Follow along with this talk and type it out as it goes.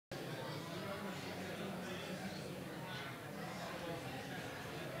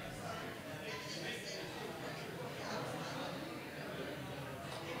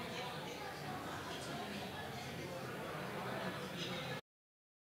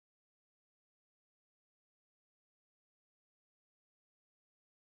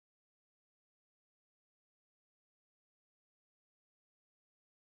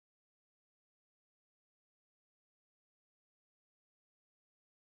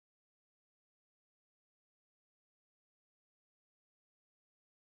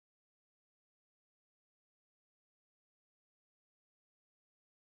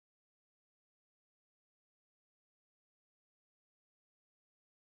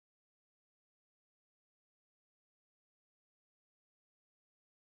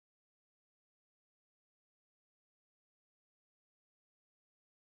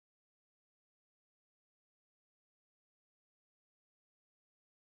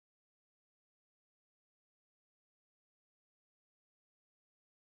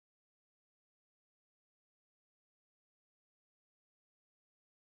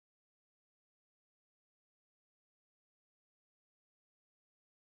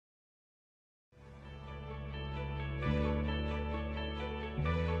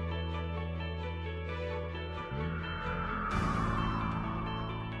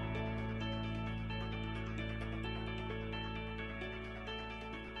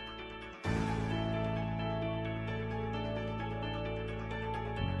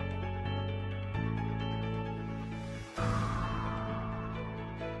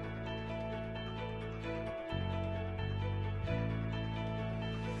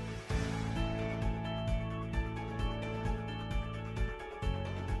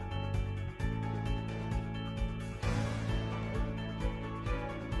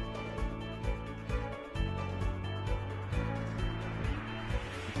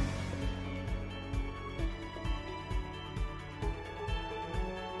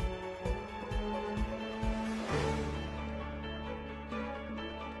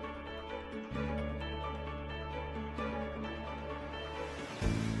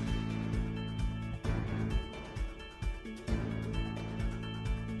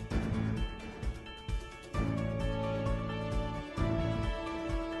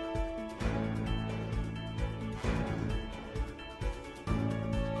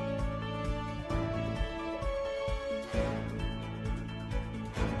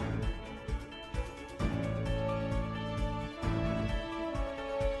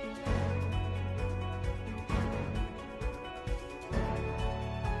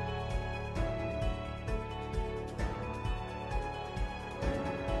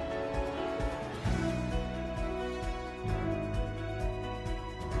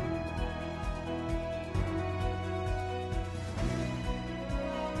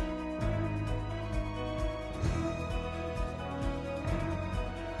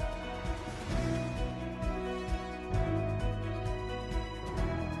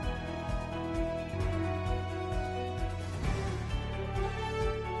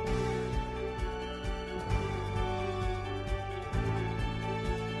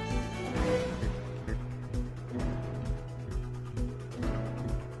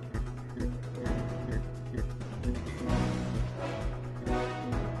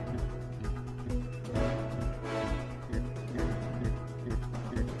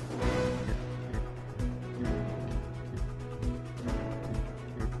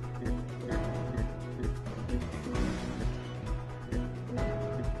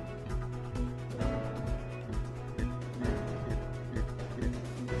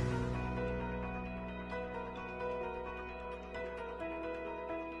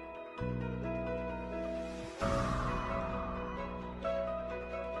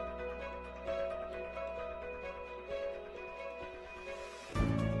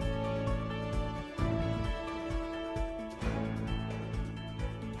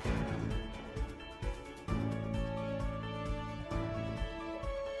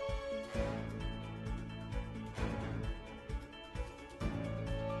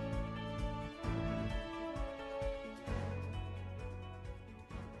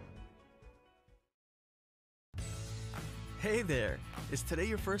Hey there! Is today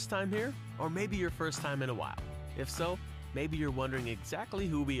your first time here? Or maybe your first time in a while? If so, maybe you're wondering exactly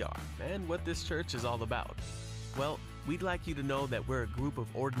who we are and what this church is all about. Well, we'd like you to know that we're a group of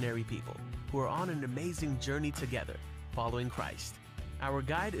ordinary people who are on an amazing journey together, following Christ. Our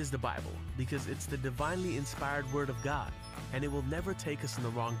guide is the Bible because it's the divinely inspired Word of God, and it will never take us in the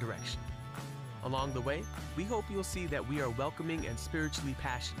wrong direction. Along the way, we hope you'll see that we are welcoming and spiritually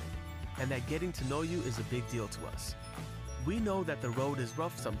passionate, and that getting to know you is a big deal to us. We know that the road is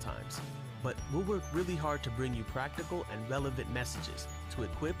rough sometimes, but we'll work really hard to bring you practical and relevant messages to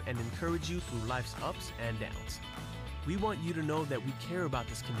equip and encourage you through life's ups and downs. We want you to know that we care about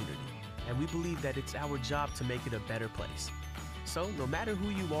this community, and we believe that it's our job to make it a better place. So no matter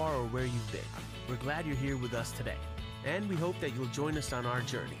who you are or where you've been, we're glad you're here with us today, and we hope that you'll join us on our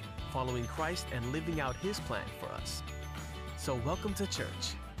journey, following Christ and living out His plan for us. So welcome to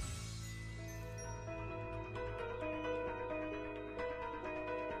church.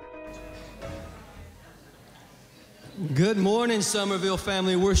 Good morning, Summerville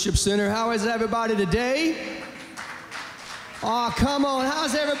Family Worship Center. How is everybody today? Oh, come on.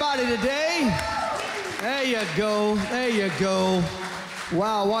 How's everybody today? There you go. There you go.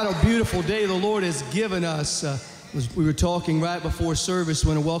 Wow, what a beautiful day the Lord has given us. We were talking right before service. I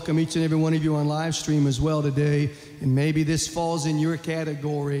want to welcome each and every one of you on live stream as well today. And maybe this falls in your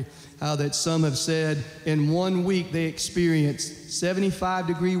category. How that some have said in 1 week they experienced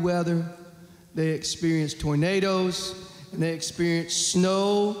 75-degree weather. They experienced tornadoes, and they experienced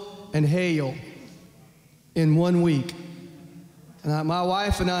snow and hail in 1 week. And my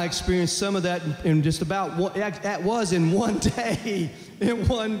wife and I experienced some of that in just about that was in one day. In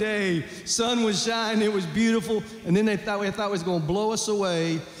 1 day, sun was shining, it was beautiful, and then they thought it was going to blow us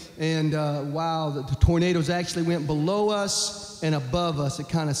away. And wow, the tornadoes actually went below us and above us. It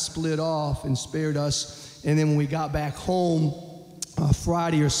kind of split off and spared us. And then when we got back home,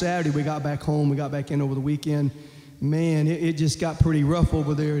 Friday or Saturday, we got back home. We got back in over the weekend. Man, it just got pretty rough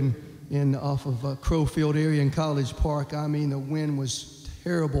over there in off of Crowfield area in College Park. I mean, the wind was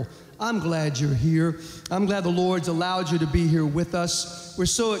terrible. I'm glad you're here. I'm glad the Lord's allowed you to be here with us. We're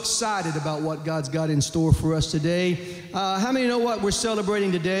so excited about what God's got in store for us today. How many know what we're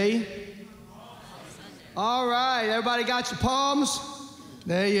celebrating today? All right, everybody got your palms?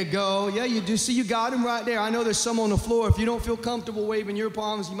 There you go. Yeah, you do. See, you got them right there. I know there's some on the floor. If you don't feel comfortable waving your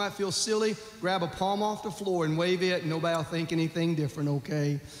palms, you might feel silly. Grab a palm off the floor and wave it. Nobody will think anything different,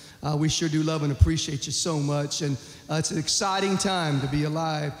 okay? We sure do love and appreciate you so much. And it's an exciting time to be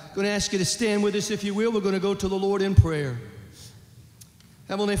alive. I'm going to ask you to stand with us, if you will. We're going to go to the Lord in prayer.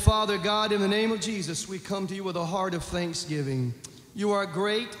 Heavenly Father, God, in the name of Jesus, we come to you with a heart of thanksgiving. You are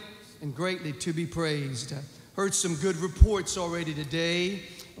great and greatly to be praised. Heard some good reports already today.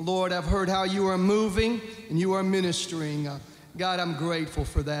 Lord, I've heard how you are moving and you are ministering. God, I'm grateful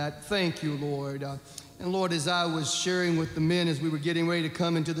for that. Thank you, Lord. And Lord, as I was sharing with the men as we were getting ready to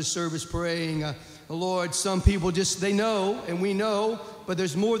come into the service praying, Lord, some people just, they know and we know, but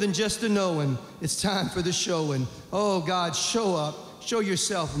there's more than just a knowing. It's time for the showing. Oh, God, show up. Show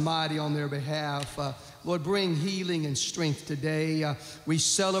yourself mighty on their behalf. Lord, bring healing and strength today. We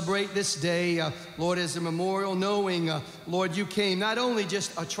celebrate this day, Lord, as a memorial, knowing, Lord, you came not only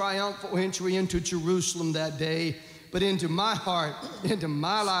just a triumphal entry into Jerusalem that day, but into my heart, into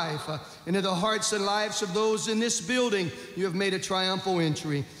my life, into the hearts and lives of those in this building. You have made a triumphal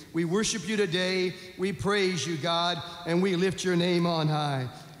entry. We worship you today. We praise you, God, and we lift your name on high.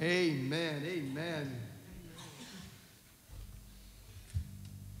 Amen. Amen.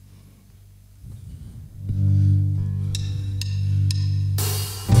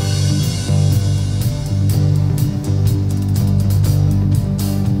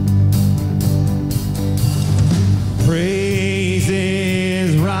 Praise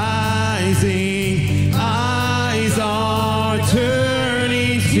is rising, eyes are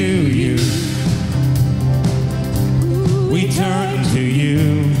turning to you. We turn to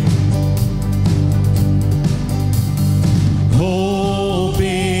you. Hope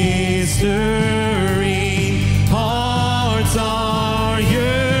is stirring, hearts are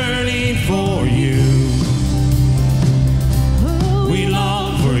yearning for you. We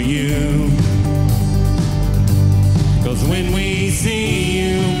long for you. 'Cause when we see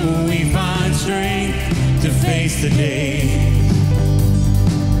you, we find strength to face the day.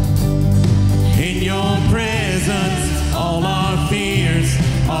 In your presence, all our fears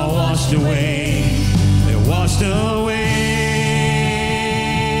are washed away. They're washed away.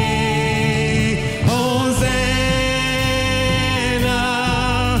 Hosanna,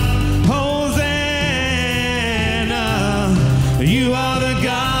 Hosanna, you are the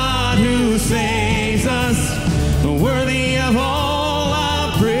God who saves us. Worthy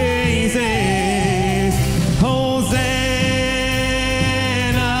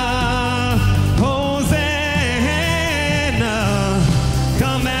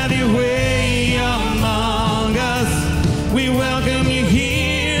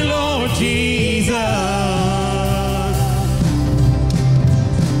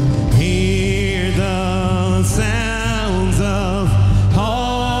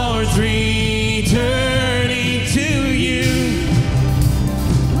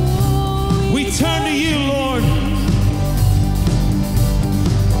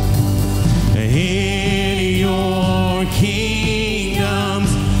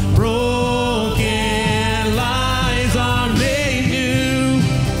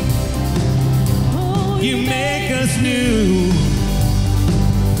new.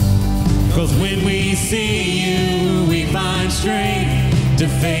 'Cause when we see you, we find strength to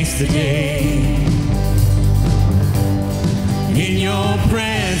face the day. In your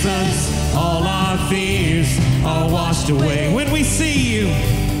presence, all our fears are washed away. When we see you,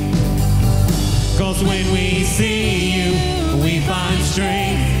 'cause when we see you, we find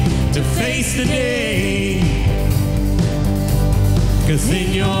strength to face the day. 'Cause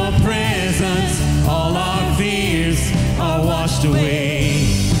in your presence, all our fears are washed away.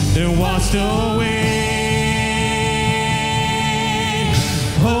 They're washed away.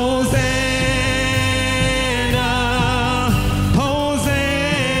 Hosanna, Hosanna.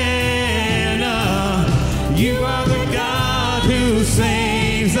 You are the God who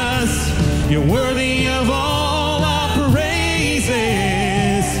saves us. You're worthy of all our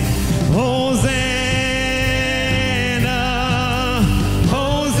praises. Hosanna,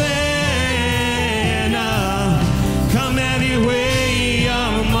 Hosanna. Come have your way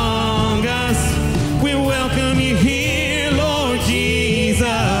among us. We welcome you here, Lord Jesus.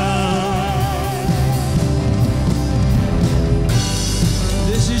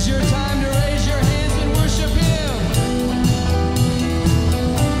 This is your time to raise your hands and worship Him.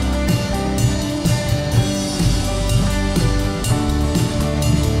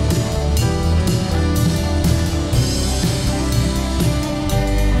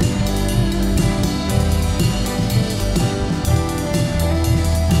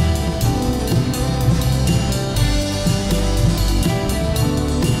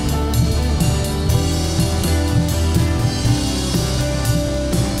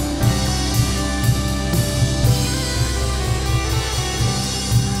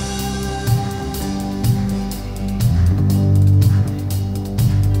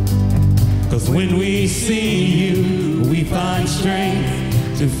 'Cause when we see you, we find strength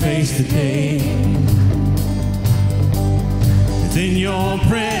to face the day. It's in your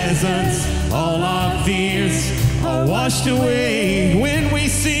presence, all our fears are washed away. When we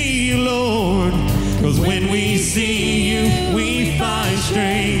see you, Lord, 'cause when we see you, we find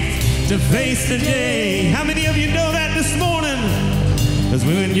strength to face the day. How many of you know that this morning? 'Cause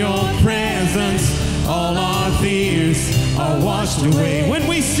in your presence, all our fears are washed away. When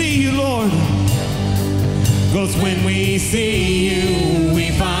we see you, Lord, 'cause when we see you, we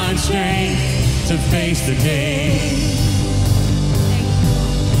find strength to face the day.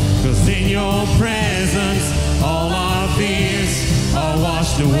 'Cause in your presence, all our fears are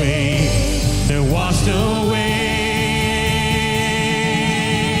washed away. They're washed away.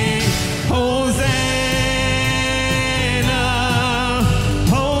 Hosanna,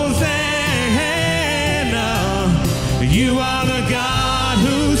 Hosanna. You are the God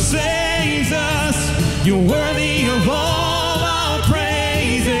who saves us. You're worthy of all our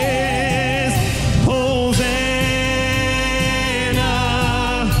praises. Hosanna,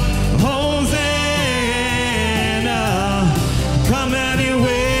 Hosanna. Come have your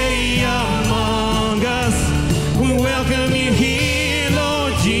way among us. We welcome you here,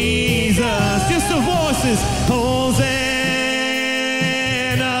 Lord Jesus. Just the voices. Hosanna,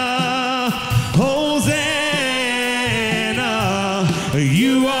 Hosanna.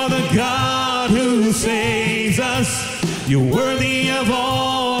 You are the God who saves us. You're worthy of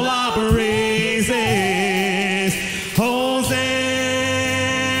all our praises. Hosanna,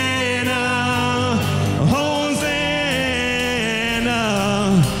 Hosanna.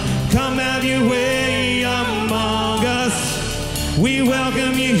 Come have your way among us. We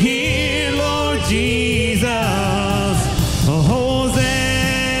welcome you here, Lord Jesus. Hosanna,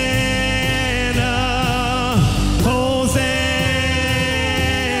 Hosanna,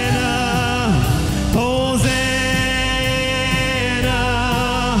 Hosanna,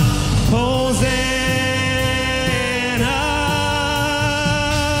 Hosanna.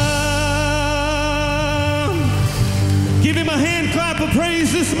 Give him a hand clap of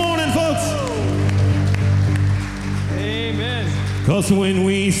praise this morning, folks. Amen. 'Cause when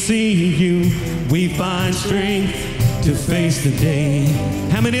we see you, we find strength to face the day.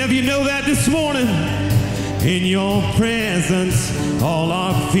 How many of you know that this morning? In your presence, all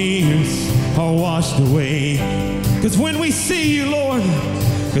our fears are washed away. 'Cause when we see you, Lord,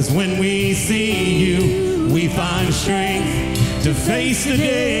 'cause when we see you, we find strength to face the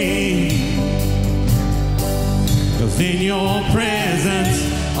day. 'Cause in your presence,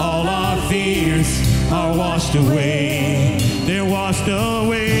 all our fears are washed away. They're washed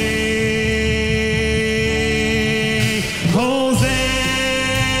away. Hosanna,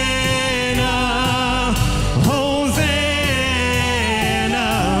 Hosanna.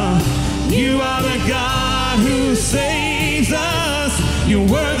 You are the God who saves us. You're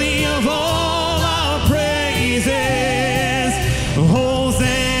worthy of all our praises.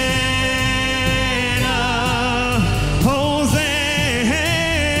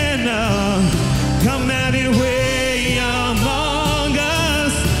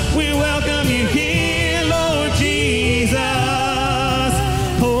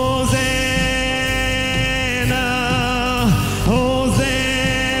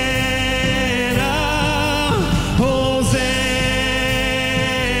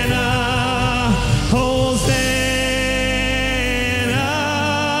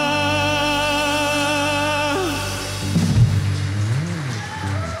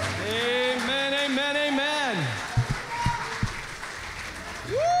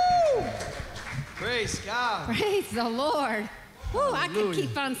 Praise God. Praise the Lord. Woo, I could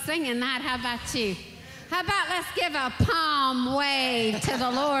keep on singing that. How about you? How about let's give a palm wave to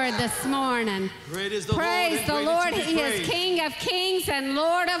the Lord this morning. Great is the Praise Lord. the Lord. He is King of kings and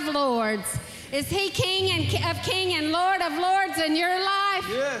Lord of lords. Is he King of King and Lord of lords in your life?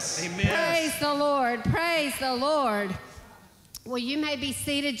 Yes. Amen. Praise the Lord. Praise the Lord. Well, you may be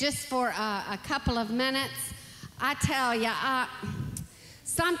seated just for a couple of minutes. I tell you,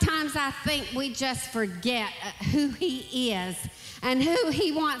 sometimes I think we just forget who he is and who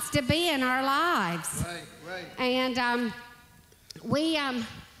he wants to be in our lives. Right. And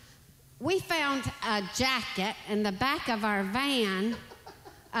we found a jacket in the back of our van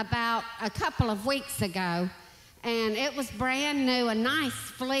about a couple of weeks ago, and it was brand new, a nice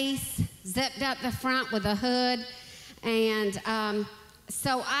fleece, zipped up the front with a hood. And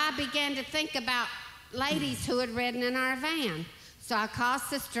so I began to think about ladies who had ridden in our van. So I called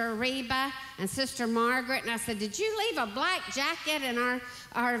Sister Reba and Sister Margaret, and I said, did you leave a black jacket in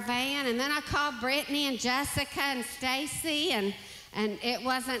our van? And then I called Brittany and Jessica and Stacy, and it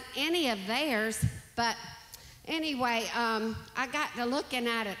wasn't any of theirs. But anyway, I got to looking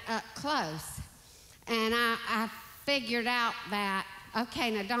at it up close, and I figured out that,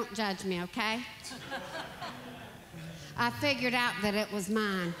 okay, now don't judge me, okay? I figured out that it was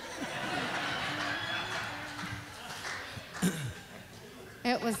mine.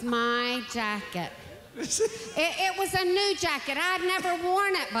 It was my jacket. It was a new jacket. I'd never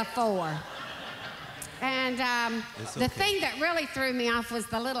worn it before. And the thing that really threw me off was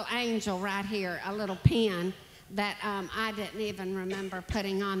the little angel right here, a little pin that I didn't even remember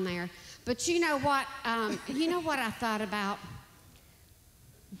putting on there. But you know what? I thought about?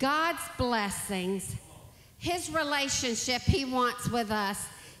 God's blessings, his relationship he wants with us,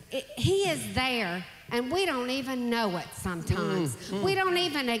 he is there. And we don't even know it sometimes. We don't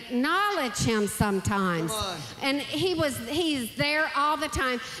even acknowledge him sometimes. And he's there all the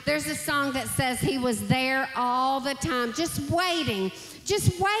time. There's a song that says he was there all the time, just waiting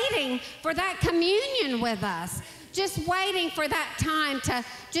for that communion with us, just waiting for that time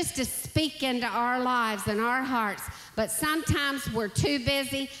to speak into our lives and our hearts. But sometimes we're too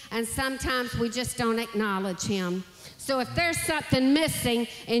busy, and sometimes we just don't acknowledge him. So if there's something missing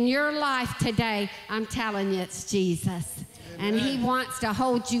in your life today, I'm telling you it's Jesus. Amen. And he wants to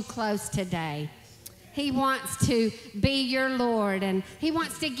hold you close today. He wants to be your Lord, and he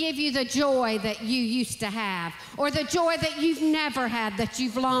wants to give you the joy that you used to have, or the joy that you've never had, that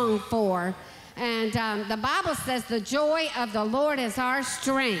you've longed for. And the Bible says the joy of the Lord is our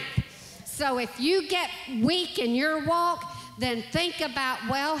strength. So if you get weak in your walk, then think about,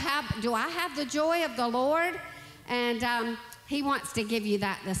 well, do I have the joy of the Lord? And he wants to give you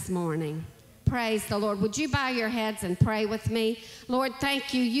that this morning. Praise the Lord. Would you bow your heads and pray with me? Lord,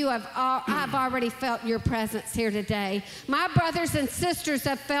 thank you. I've already felt your presence here today. My brothers and sisters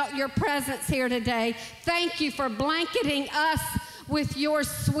have felt your presence here today. Thank you for blanketing us with your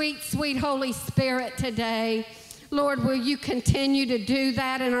sweet, sweet Holy Spirit today. Lord, will you continue to do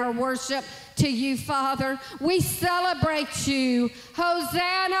that in our worship to you, Father? We celebrate you.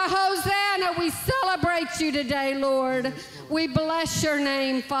 Hosanna, Hosanna. We celebrate you today, Lord. We bless your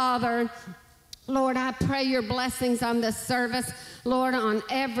name, Father. Lord, I pray your blessings on this service. Lord, on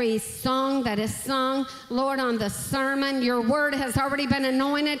every song that is sung. Lord, on the sermon. Your word has already been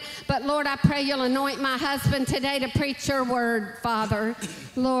anointed. But, Lord, I pray you'll anoint my husband today to preach your word, Father.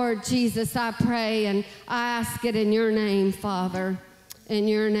 Lord Jesus, I pray and I ask it in your name, Father. In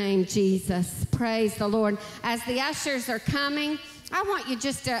your name, Jesus. Praise the Lord. As the ushers are coming, I want you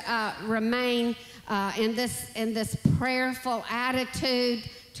just to remain in this prayerful attitude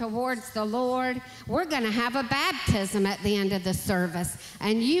towards the Lord. We're going to have a baptism at the end of the service.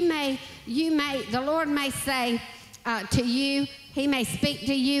 And the Lord may say to you, he may speak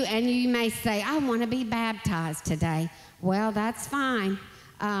to you, and you may say, I want to be baptized today. Well, that's fine.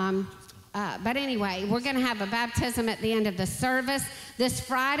 But anyway, we're going to have a baptism at the end of the service. This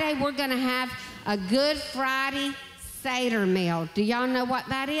Friday, we're going to have a Good Friday Seder meal. Do y'all know what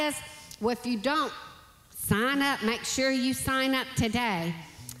that is? Well, if you don't, sign up. Make sure you sign up today,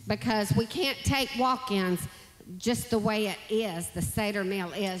 because we can't take walk-ins just the way it is, the Seder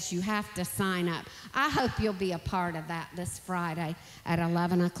meal is. You have to sign up. I hope you'll be a part of that this Friday at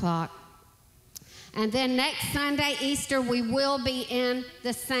 11 o'clock. And then next Sunday, Easter, we will be in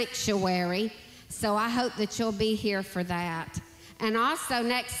the sanctuary. So I hope that you'll be here for that. And also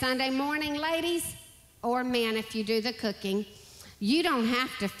next Sunday morning, ladies, or men if you do the cooking, you don't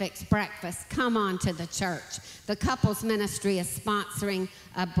have to fix breakfast. Come on to the church. the couples ministry is sponsoring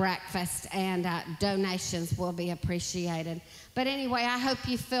a breakfast, and donations will be appreciated. But anyway, I hope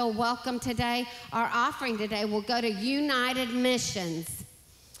you feel welcome today. Our offering today will go to United Missions.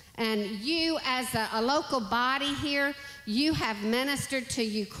 And you, as a local body here, you have ministered to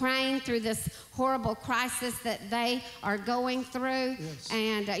Ukraine through this horrible crisis that they are going through. Yes.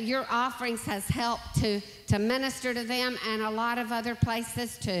 And your offerings has helped to minister to them and a lot of other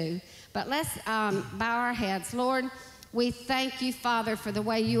places too. But let's bow our heads. Lord, we thank you, Father, for the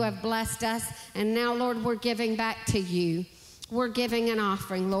way you have blessed us. And now, Lord, we're giving back to you. We're giving an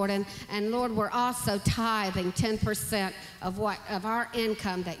offering, Lord, and Lord, we're also tithing 10% of our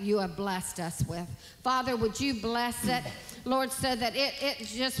income that you have blessed us with. Father, would you bless it, Lord, so that it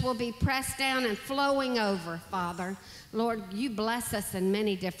just will be pressed down and flowing over, Father. Lord, you bless us in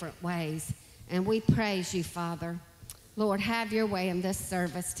many different ways, and we praise you, Father. Lord, have your way in this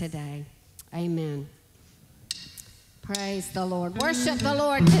service today. Amen. Praise the Lord. Worship the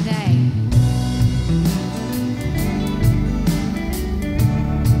Lord today.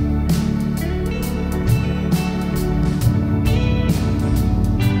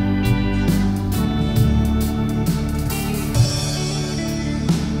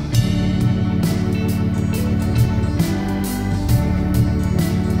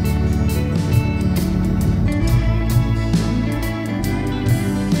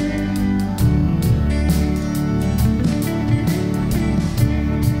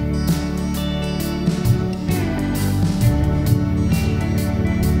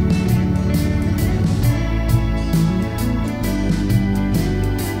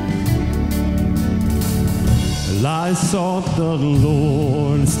 I sought the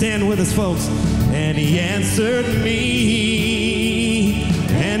Lord. Stand with us, folks. And he answered me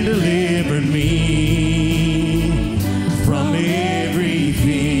and delivered me from every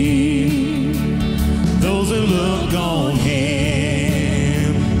fear. Those who look on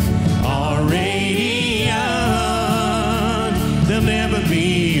him are radiant. They'll never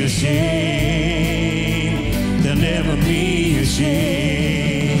be ashamed. They'll never be ashamed.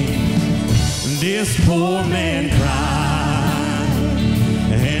 This poor man cried,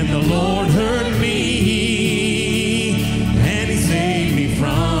 and the Lord heard me, and he saved me from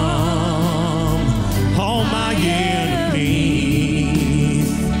all my enemies.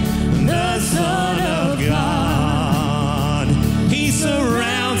 The Son of God, he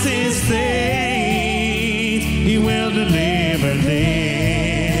surrounds his saints. He will deliver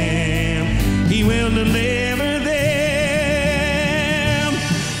them. He will deliver them.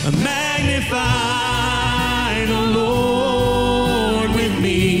 Magnify the Lord with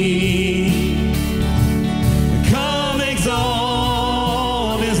me. Come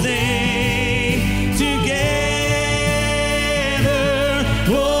exalt his name together.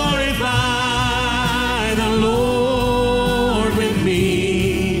 Glorify the Lord with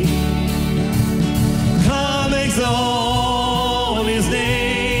me. Come exalt his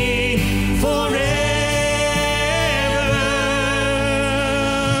name forever.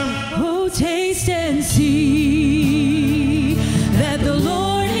 Taste and see that the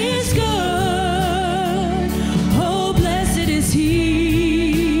Lord is good. Oh, blessed is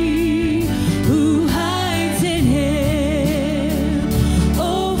he who hides in him.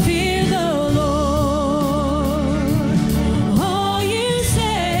 Oh, fear the Lord, all you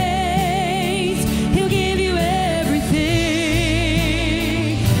saints. He'll give you everything.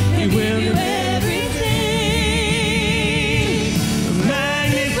 He'll give you everything.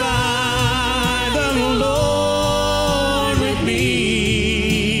 Magnify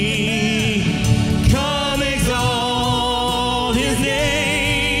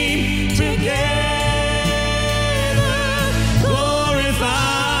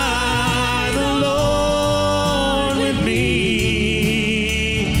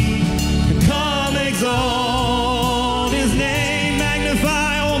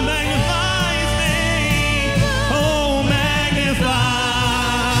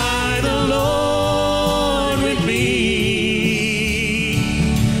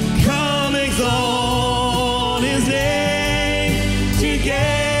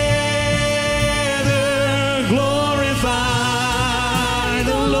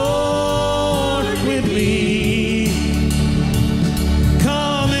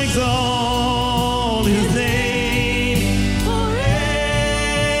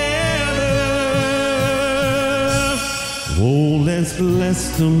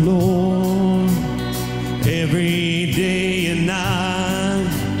bless the Lord every day and night.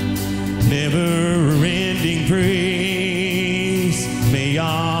 Never-ending praise. May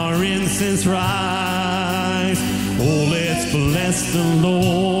our incense rise. Oh, let's bless the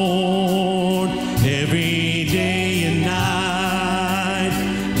Lord every day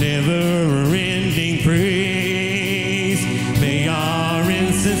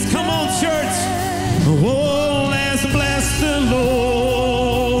yes. Come on, church. Oh, let's bless the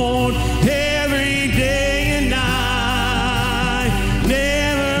Lord every day and night.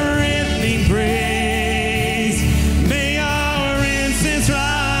 Never-ending praise. May our incense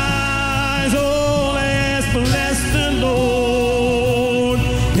rise. Oh, let's bless the Lord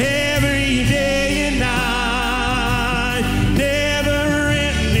every day and night.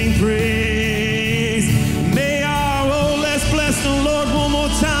 Never-ending praise. May our, oh, let's bless the Lord one more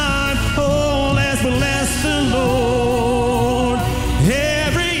time. Oh, let's bless the Lord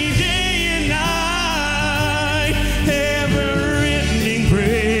every day and night. Never-ending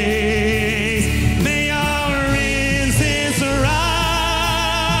praise. May our incense rise.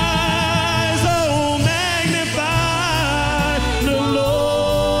 Oh, magnify the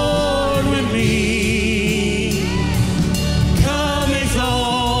Lord with me. Come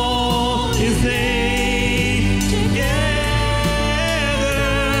exalt his name together.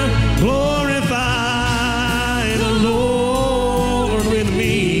 Glorify the Lord with me.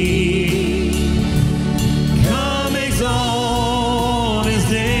 Come exalt his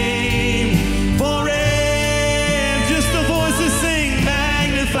name forever. Just the voices sing,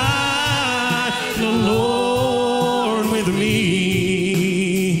 magnify the Lord with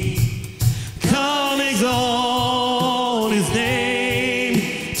me. Come exalt his name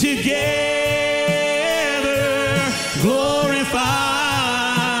together. Glorify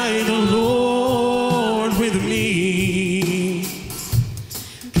the Lord with me.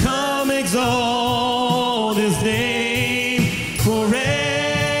 Come exalt his name forever.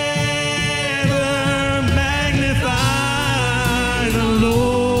 Magnify the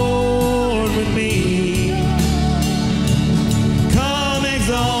Lord with me. Come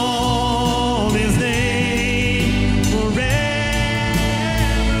exalt his name forever.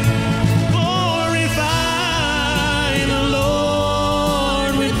 Glorify the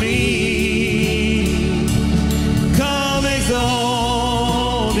Lord with me. Come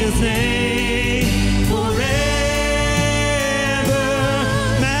exalt his name forever.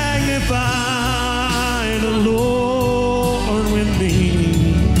 Magnify the Lord with me.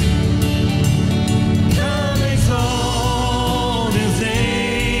 Come exalt his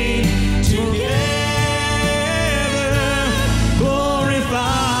name together.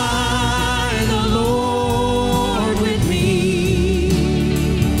 Glorify the Lord with me.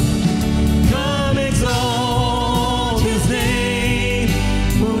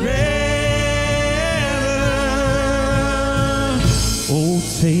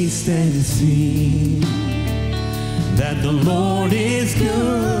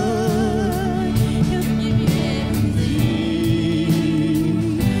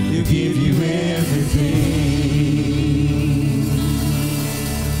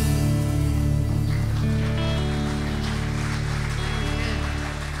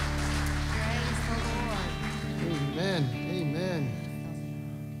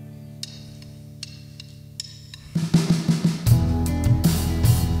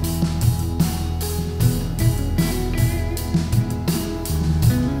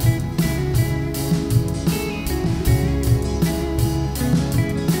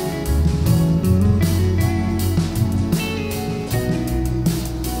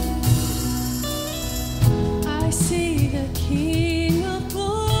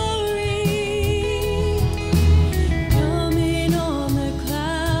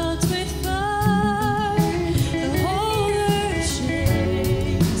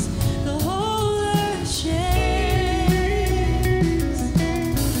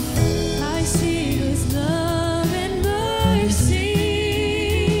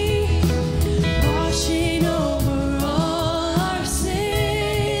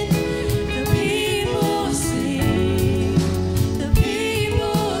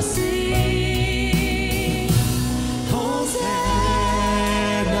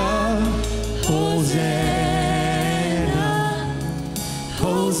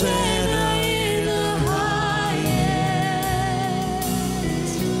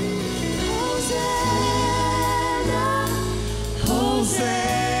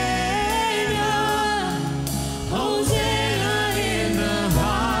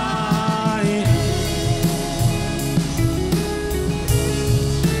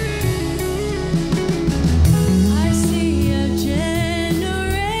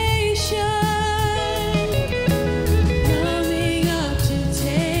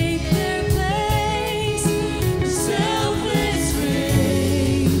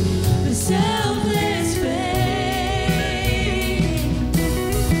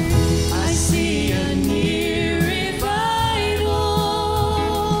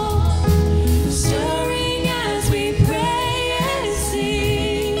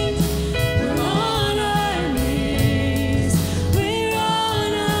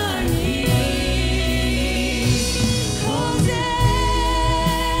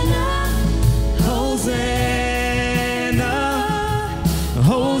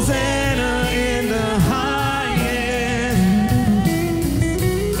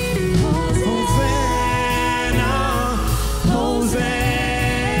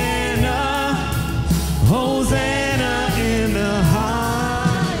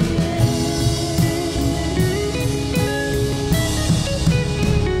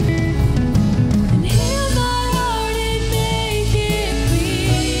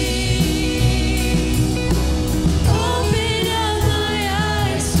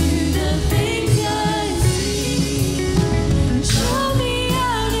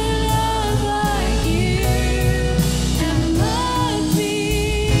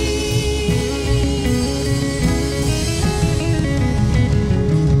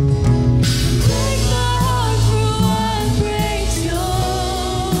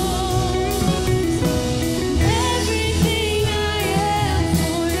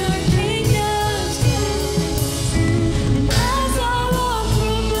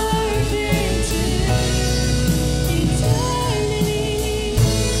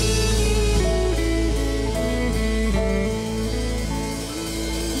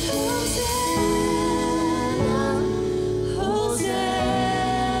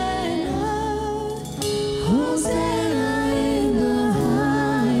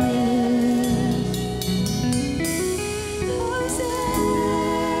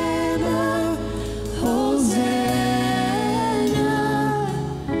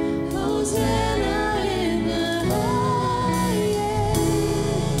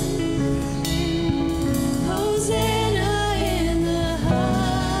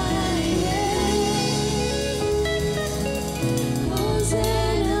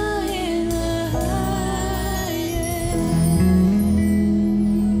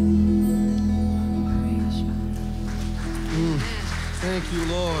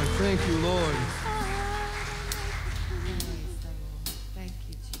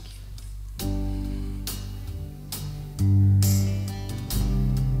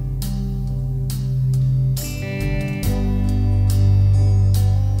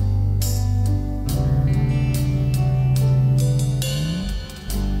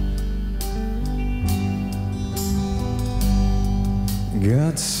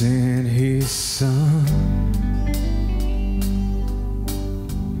 God sent His Son.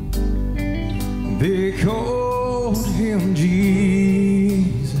 They called Him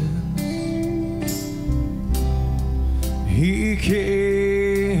Jesus. He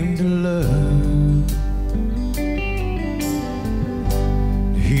came to love,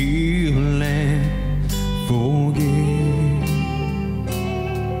 heal and forgive.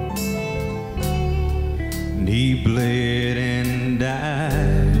 And He bled and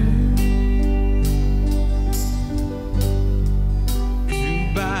died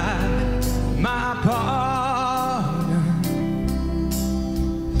to buy my pardon.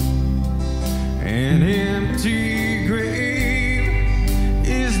 An empty grave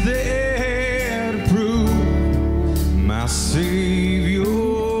is there to prove my Savior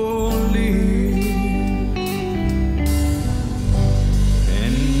lives.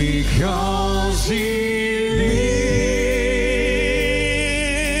 And because He lives,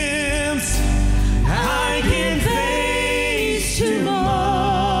 I can face tomorrow.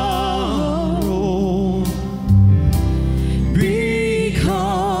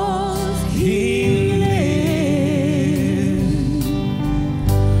 Because He lives,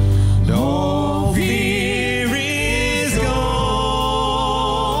 all fear is gone.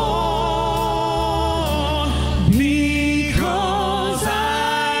 Because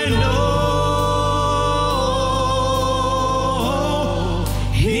I know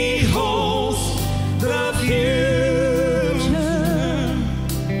He holds the future.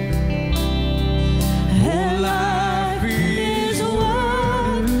 And life is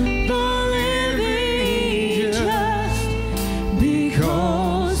worth the living just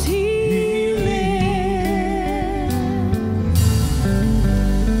because He lives.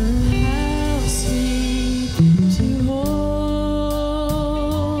 How sweet to hold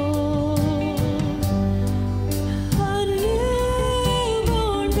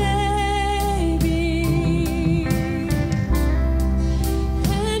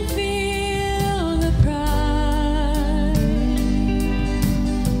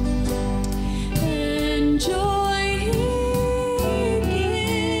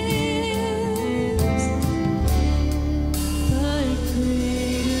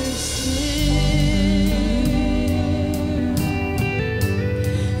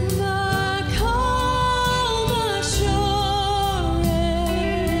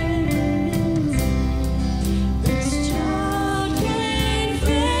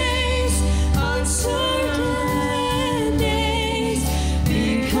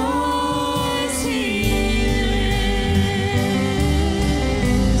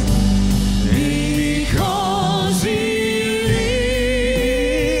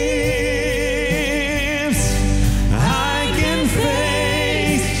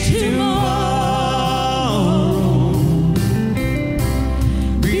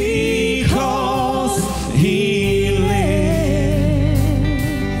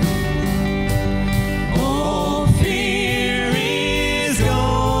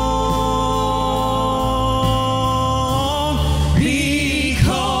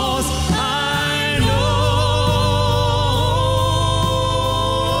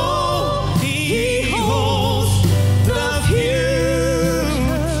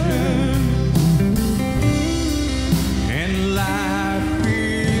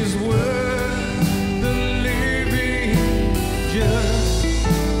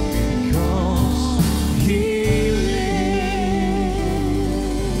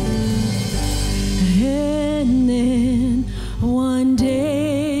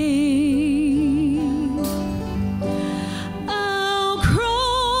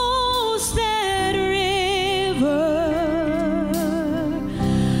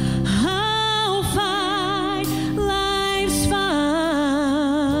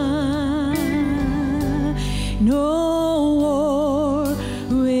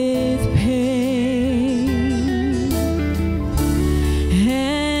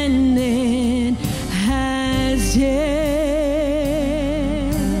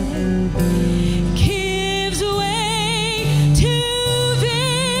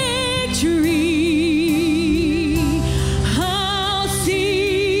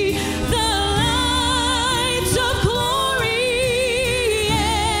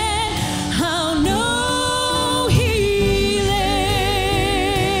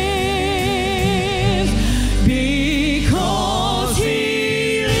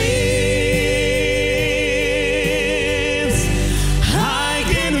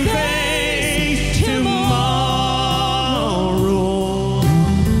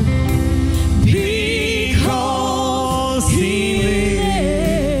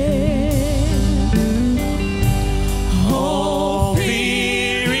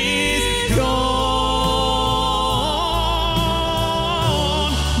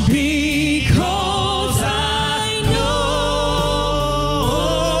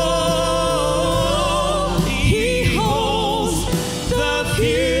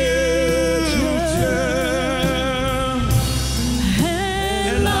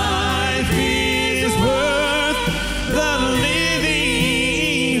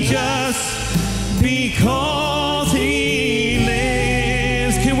just because He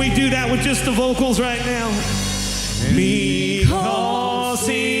lives. Can we do that with just the vocals right now? Because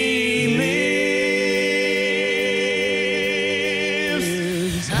He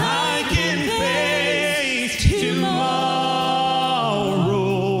lives, I can face tomorrow.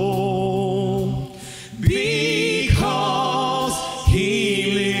 Because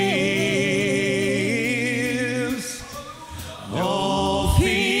He lives, all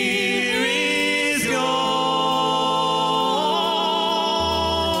fear is gone.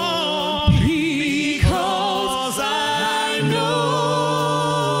 Because I know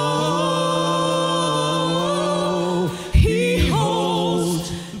He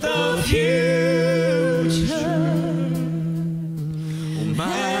holds the future.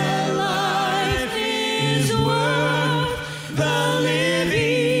 My life is worth the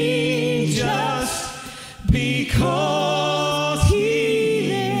living just because He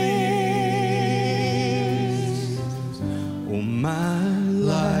lives. Oh, my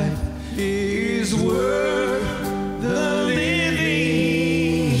life is worth the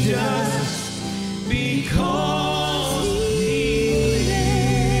living just because He lives.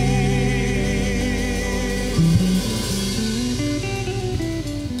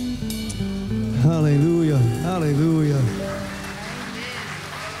 Hallelujah. Hallelujah.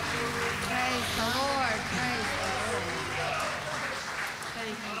 Praise the Lord. Praise the Lord.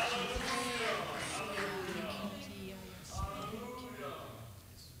 Thank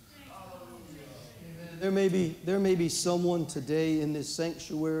you. There may be someone today in this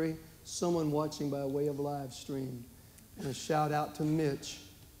sanctuary, someone watching by way of live stream. And a shout out to Mitch.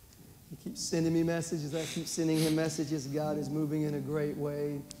 He keeps sending me messages. I keep sending him messages. God is moving in a great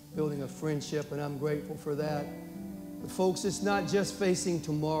way, building a friendship, and I'm grateful for that. But folks, it's not just facing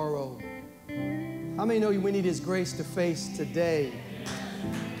tomorrow. How many know we need His grace to face today?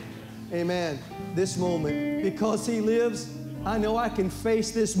 Amen. This moment. Because He lives, I know I can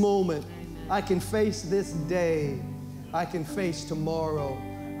face this moment. I can face this day. I can face tomorrow.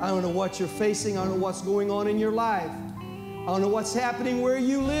 I don't know what you're facing. I don't know what's going on in your life. I don't know what's happening where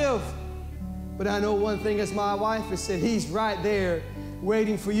you live. But I know one thing, as my wife has said, He's right there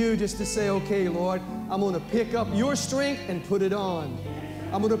waiting for you just to say, okay, Lord, I'm going to pick up your strength and put it on.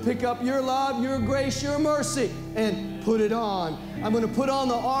 I'm going to pick up your love, your grace, your mercy, and put it on. I'm going to put on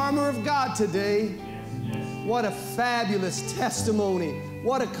the armor of God today. What a fabulous testimony.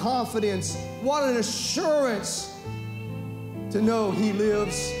 What a confidence. What an assurance to know He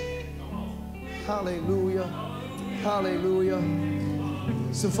lives. Hallelujah. Hallelujah.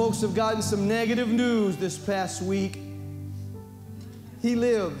 Some folks have gotten some negative news this past week. He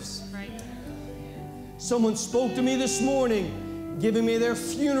lives. Someone spoke to me this morning, giving me their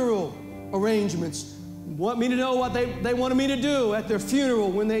funeral arrangements. Want me to know what they wanted me to do at their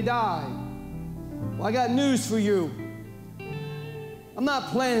funeral when they die. Well, I got news for you. I'm not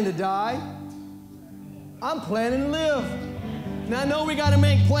planning to die. I'm planning to live. Now, I know we got to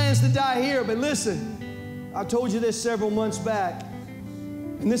make plans to die here, but listen, I told you this several months back,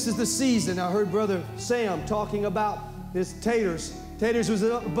 and this is the season. I heard Brother Sam talking about his taters. Taters was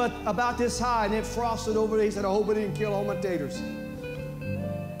about this high, and it frosted over there. He said, I hope it didn't kill all my taters.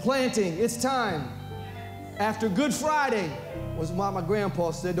 Planting, it's time. After Good Friday, was what my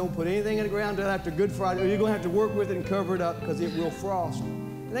grandpa said, don't put anything in the ground until after Good Friday, or you're going to have to work with it and cover it up because it will frost.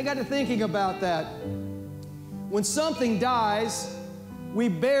 And I got to thinking about that. When something dies, we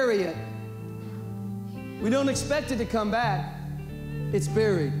bury it. We don't expect it to come back. It's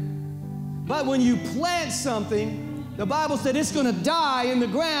buried. But when you plant something, the Bible said it's going to die in the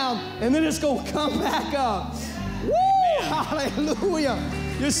ground and then it's going to come back up. Woo! Hallelujah.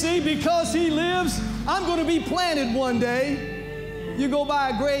 You see, because He lives, I'm going to be planted one day. You go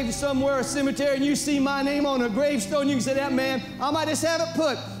by a grave somewhere, a cemetery, and you see my name on a gravestone, you can say, that man, I might just have it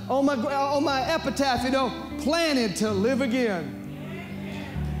put on my epitaph, you know, planted to live again.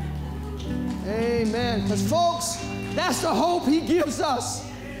 Amen. Because, folks, that's the hope He gives us.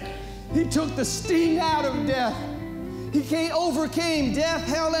 He took the sting out of death. He overcame death,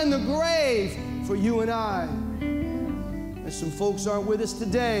 hell, and the grave for you and I. And some folks aren't with us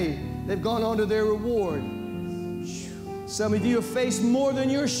today. They've gone on to their reward. Some of you have faced more than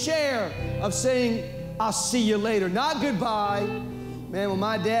your share of saying, I'll see you later. Not goodbye. Man, when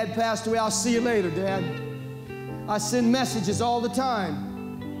my dad passed away, I'll see you later, Dad. I send messages all the time.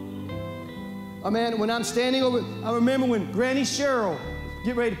 Oh, man, when I'm standing over, I remember when Granny Cheryl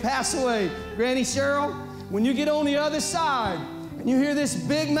get ready to pass away. Granny Cheryl, when you get on the other side and you hear this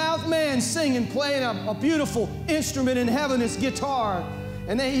big-mouthed man singing, playing a beautiful instrument in heaven, his guitar,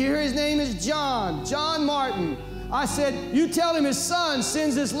 and then you hear his name is John Martin. I said, you tell him his son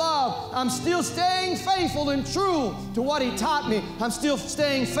sends his love. I'm still staying faithful and true to what he taught me. I'm still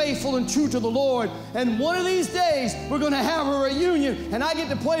staying faithful and true to the Lord. And one of these days, we're going to have a reunion, and I get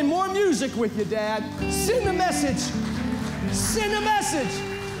to play more music with you, Dad. Send a message. Send a message.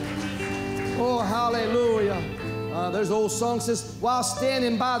 Oh, hallelujah. There's an old song that says, while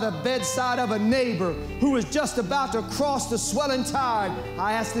standing by the bedside of a neighbor who was just about to cross the swelling tide,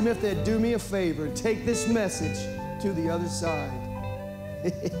 I asked him if they'd do me a favor and take this message to the other side.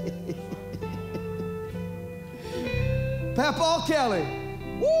 Papa Kelly,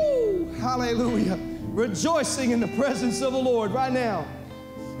 woo, hallelujah, rejoicing in the presence of the Lord right now.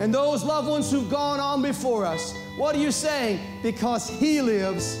 And those loved ones who've gone on before us, what are you saying? Because he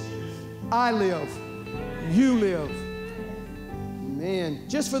lives, I live. You live. Man,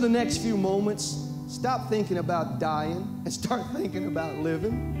 just for the next few moments, stop thinking about dying and start thinking about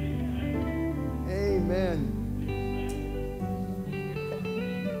living. Amen.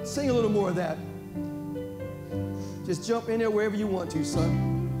 Sing a little more of that. Just jump in there wherever you want to,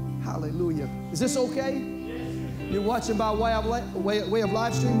 son. Hallelujah. Is this okay? You're watching by way of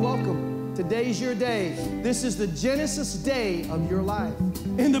live stream? Welcome. Today's your day. This is the Genesis day of your life.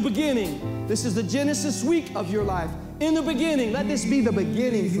 In the beginning, this is the Genesis week of your life. In the beginning, let this be the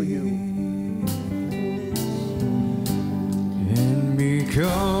beginning for you. And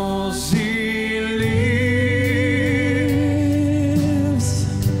because he lives,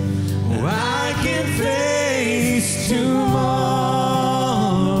 I can face tomorrow.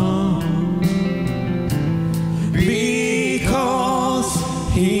 Because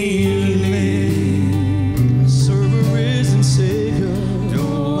he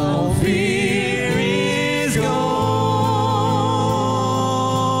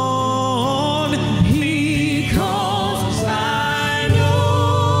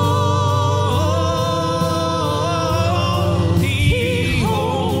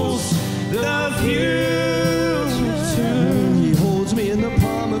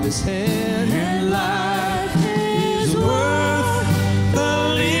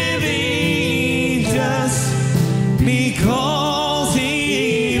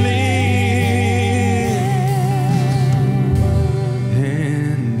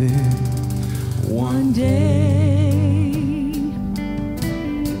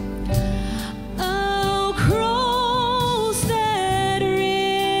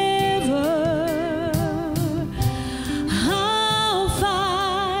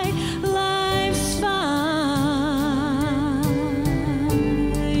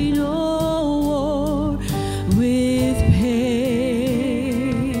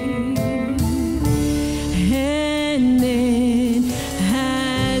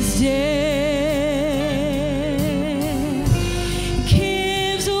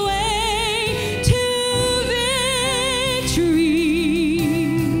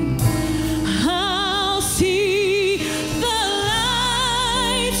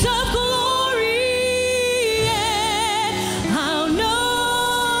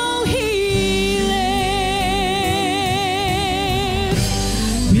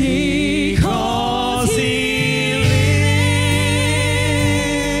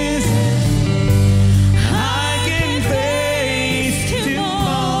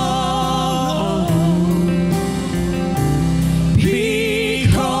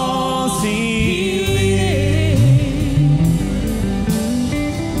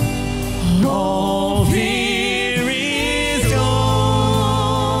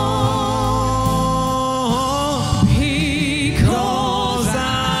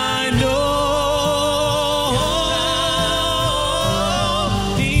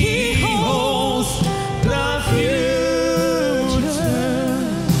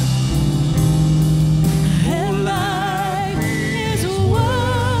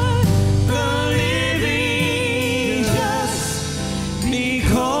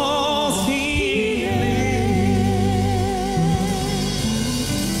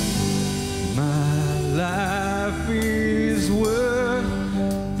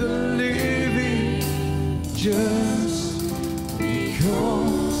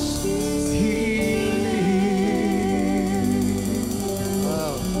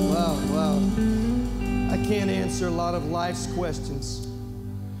Questions.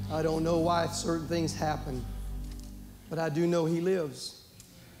 I don't know why certain things happen, but I do know he lives.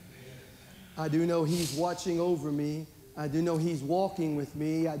 I do know he's watching over me. I do know he's walking with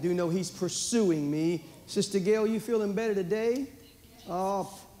me. I do know he's pursuing me. Sister Gail, you feeling better today?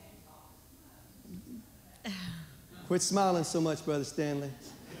 Oh, quit smiling so much, Brother Stanley.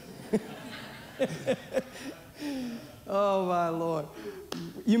 Oh, my Lord.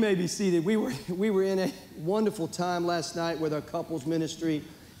 You may be seated. We were in a wonderful time last night with our couples ministry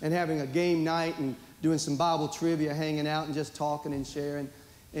and having a game night and doing some Bible trivia, hanging out and just talking and sharing.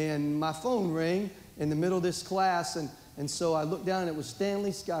 And my phone rang in the middle of this class, and so I looked down and it was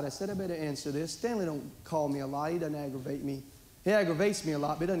Stanley Scott. I said, I better answer this. Stanley don't call me a lot. He doesn't aggravate me. He aggravates me a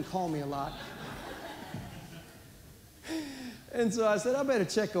lot, but he doesn't call me a lot. And so I said, I better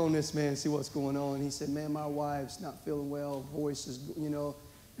check on this man and see what's going on. And he said, man, my wife's not feeling well. Voice is,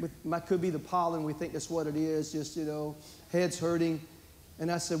 could be the pollen. We think that's what it is. Just, head's hurting. And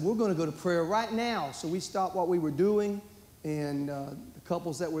I said, we're going to go to prayer right now. So we stopped what we were doing. And the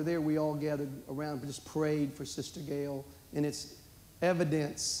couples that were there, we all gathered around and just prayed for Sister Gail. And it's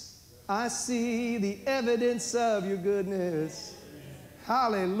evidence. I see the evidence of your goodness.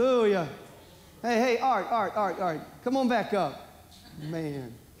 Hallelujah. Hey, Art. Come on back up.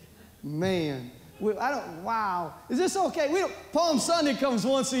 Man. Wow. Is this okay? Palm Sunday comes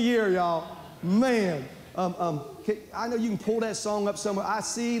once a year, y'all. Man. I know you can pull that song up somewhere. I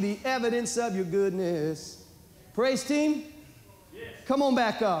see the evidence of your goodness. Praise team? Yes. Come on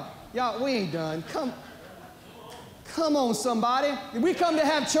back up. Y'all, we ain't done. Come on, somebody. Did we come to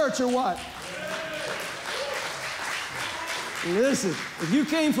have church or what? Listen, if you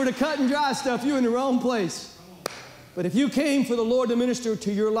came for the cut and dry stuff, you're in the wrong place. But if you came for the Lord to minister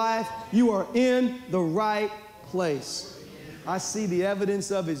to your life, you are in the right place. I see the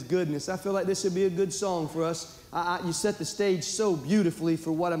evidence of His goodness. I feel like this would be a good song for us. You set the stage so beautifully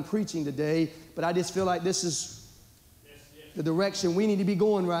for what I'm preaching today, but I just feel like this is the direction we need to be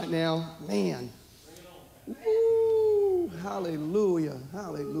going right now. Man. Woo, hallelujah.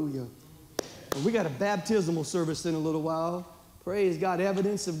 And we got a baptismal service in a little while. Praise God.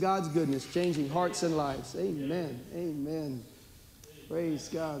 Evidence of God's goodness, changing hearts and lives. Amen. Praise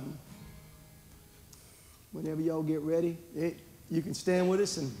God. Whenever y'all get ready, you can stand with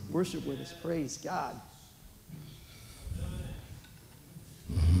us and worship with us. Praise God.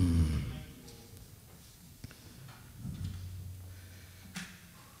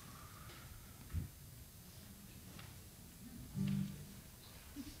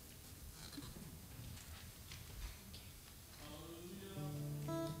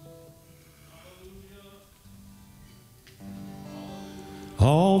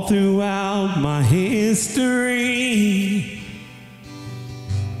 All throughout my history,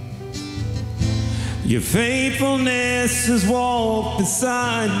 your faithfulness has walked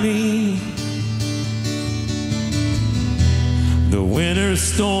beside me. The winter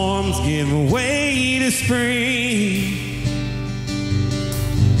storms give way to spring,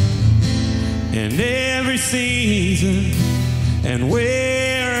 and every season and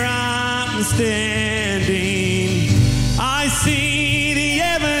where I'm standing, I see the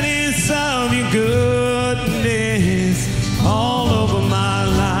evidence of your goodness all over my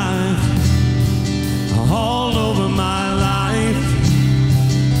life, all over my life.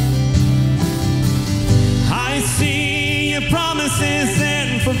 I see your promises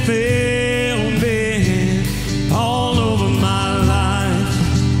and fulfillment all over my life,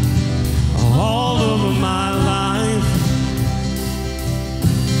 all over my life.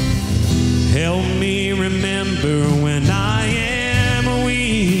 Help me remember when I am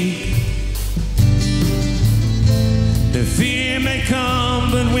weak, the fear may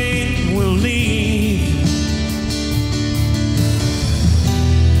come, but we will leave.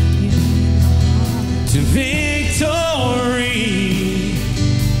 To victory,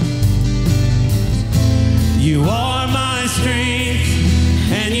 you are my strength,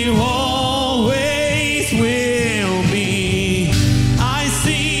 and you always will be. I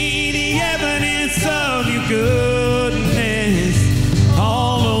see the evidence of your goodness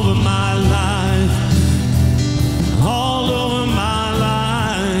all over my life, all over my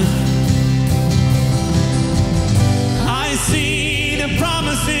life. I see the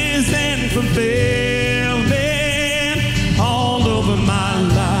promises and fulfillment all over my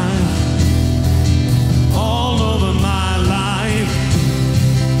life, all over my life.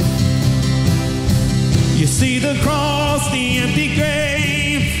 You see the cross, the empty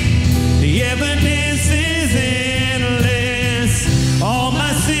grave, the evidence is endless. All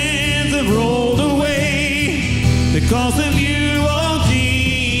my sins have rolled away because of you, oh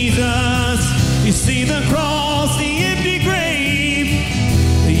Jesus. You see the cross, the empty grave,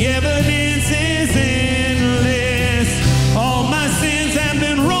 the evidence is endless. All my sins have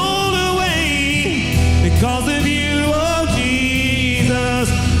been rolled away because of you, oh Jesus.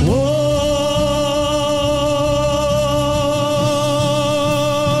 Oh,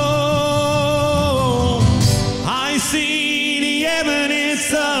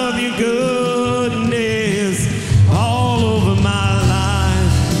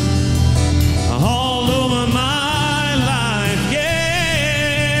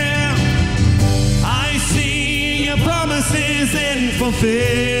 promises and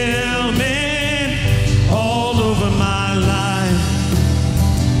fulfillment all over my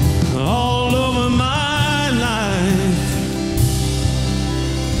life, all over my life.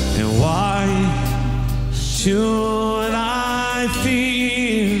 And why should I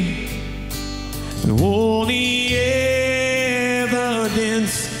fear? All the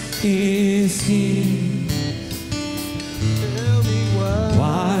evidence is here. Tell me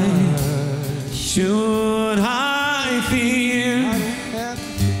Why should I fear?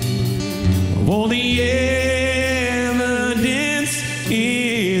 All the evidence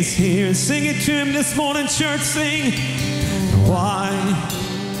is here. Sing it to him this morning, church. Sing. Why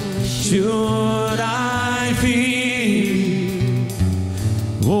should I fear?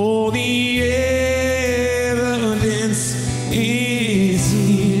 All the evidence is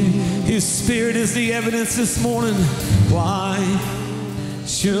here. His Spirit is the evidence this morning. Why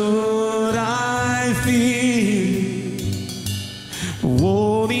should I fear?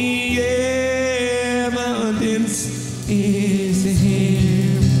 Oh, the evidence is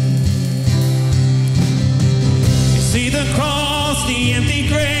here. You see the cross, the empty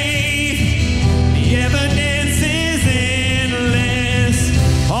grave, the evidence is endless.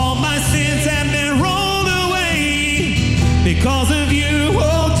 All my sins have been rolled away because of you,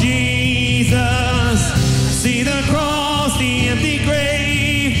 oh Jesus. See the cross, the empty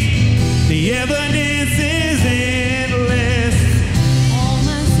grave, the evidence is endless. All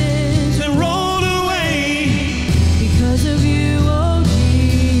my sins Been rolled away. because of you, oh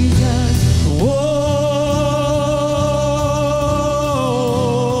Jesus. Whoa.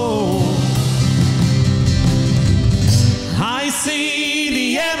 I see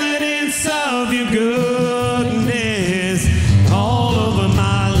the evidence of your goodness all over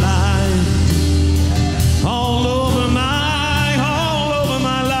my life, all over my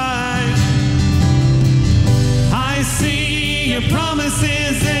life. I see your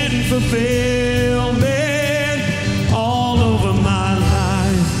promises and fulfillment all over my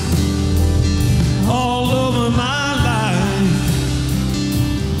life, all over my life.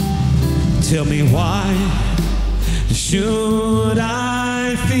 Tell me why should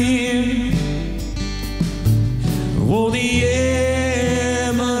I fear? Oh, the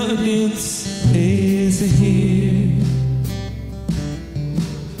evidence is here.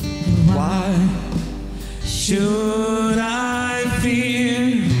 Why should I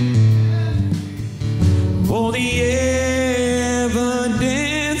fear? Oh, the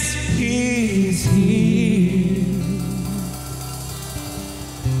evidence is here.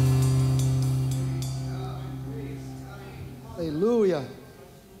 Hallelujah.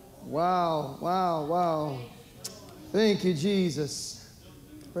 Wow, wow, wow. Thank you, Jesus.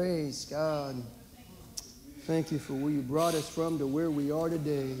 Praise God. Thank you for where you brought us from to where we are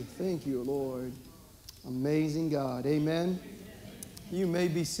today. Thank you, Lord. Amazing God. Amen. You may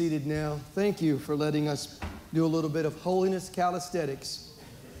be seated now. Thank you for letting us do a little bit of holiness calisthenics.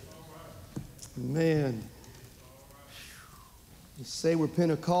 Man. You say we're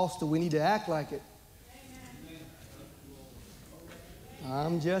Pentecostal, we need to act like it.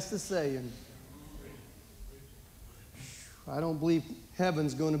 I'm just a saying. I don't believe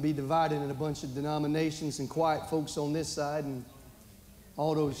heaven's going to be divided in a bunch of denominations and quiet folks on this side and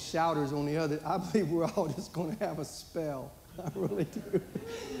all those shouters on the other. I believe we're all just going to have a spell. I really do.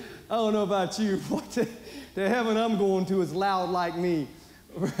 I don't know about you, but the heaven I'm going to is loud like me.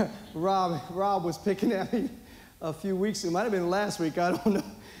 Rob was picking at me a few weeks ago. It might have been last week. I don't know.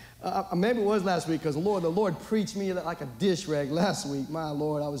 Maybe it was last week because the Lord preached me like a dish rag last week. My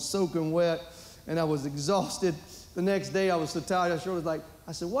Lord, I was soaking wet and I was exhausted. The next day I was so tired. I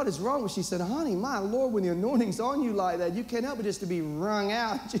said, what is wrong with you? She said, honey, my Lord, when the anointing's on you like that, you can't help but just to be wrung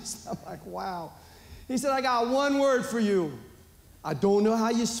out. I'm like, wow. He said, I got one word for you. I don't know how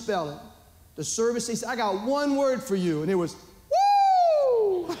you spell it. The service, he said, I got one word for you. And it was,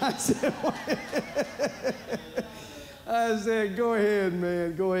 woo! I said, go ahead,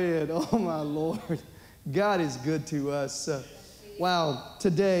 man, go ahead. Oh, my Lord. God is good to us. Wow,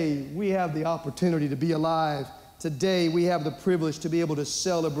 today we have the opportunity to be alive. Today we have the privilege to be able to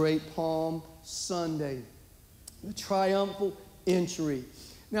celebrate Palm Sunday, the triumphal entry.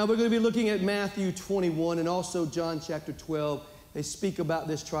 Now we're going to be looking at Matthew 21 and also John chapter 12. They speak about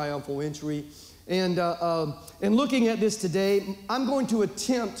this triumphal entry. And looking at this today, I'm going to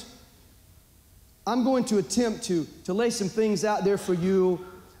attempt to lay some things out there for you.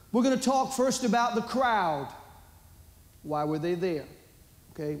 We're going to talk first about the crowd. Why were they there?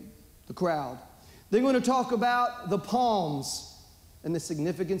 Okay, the crowd. Then we're going to talk about the palms and the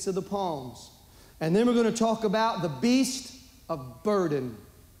significance of the palms. And then we're going to talk about the beast of burden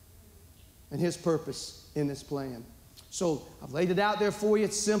and his purpose in this plan. So I've laid it out there for you.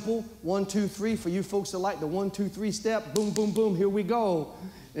 It's simple. 1, 2, 3. For you folks that like the 1, 2, 3 step, boom, boom, boom, here we go.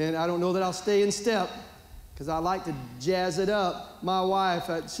 And I don't know that I'll stay in step because I like to jazz it up. My wife,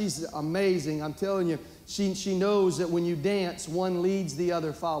 she's amazing. I'm telling you, she knows that when you dance, one leads, the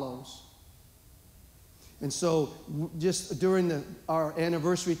other follows. And so just during our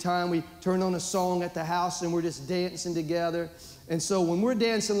anniversary time, we turn on a song at the house and we're just dancing together. And so when we're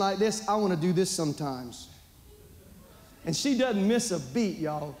dancing like this, I want to do this sometimes. And she doesn't miss a beat,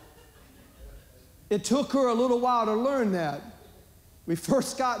 y'all. It took her a little while to learn that. We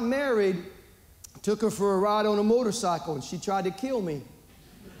first got married, took her for a ride on a motorcycle, and she tried to kill me.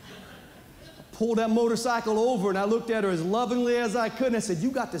 I pulled that motorcycle over, and I looked at her as lovingly as I could, and I said, you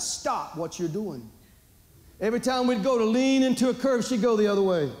got to stop what you're doing. Every time we'd go to lean into a curve, she'd go the other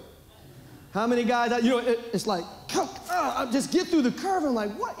way. How many guys, it's like, just get through the curve. I'm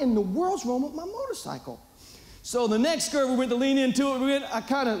like, what in the world's wrong with my motorcycle? So the next curve we went to lean into it, I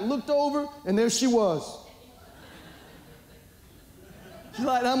kind of looked over, and there she was.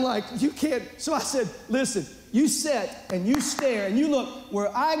 I'm like, you can't. So I said, listen, you sit and you stare and you look.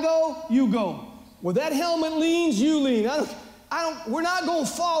 Where I go, you go. Where that helmet leans, you lean. We're not going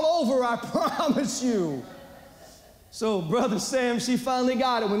to fall over, I promise you. So Brother Sam, she finally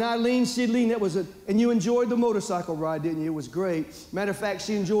got it. When I leaned, she'd lean. And you enjoyed the motorcycle ride, didn't you? It was great. Matter of fact,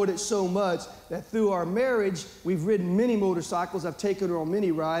 she enjoyed it so much that through our marriage, we've ridden many motorcycles. I've taken her on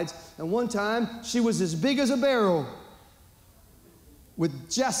many rides. And one time, she was as big as a barrel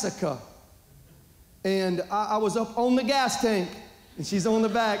with Jessica. And I was up on the gas tank, and she's on the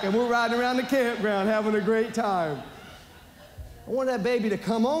back, and we're riding around the campground having a great time. I want that baby to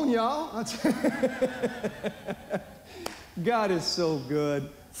come on, y'all. God is so good.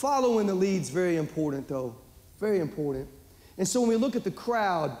 Following the lead's very important, though. Very important. And so when we look at the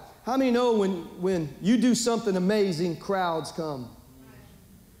crowd, how many know when you do something amazing, crowds come?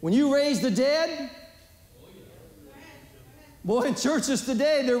 When you raise the dead, boy, in churches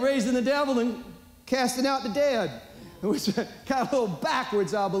today, they're raising the devil and casting out the dead. Which is kind of a little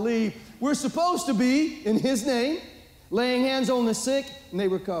backwards, I believe. We're supposed to be, in His name, laying hands on the sick and they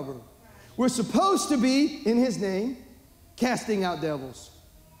recover. We're supposed to be, in His name, casting out devils.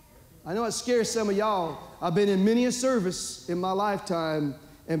 I know it scares some of y'all. I've been in many a service in my lifetime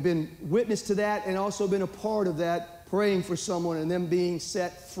and been witness to that and also been a part of that, praying for someone and them being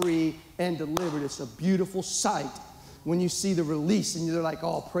set free and delivered. It's a beautiful sight when you see the release and you're like,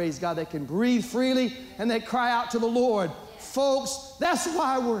 oh, praise God, they can breathe freely and they cry out to the Lord. Folks, that's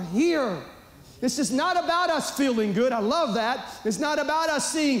why we're here. This is not about us feeling good. I love that. It's not about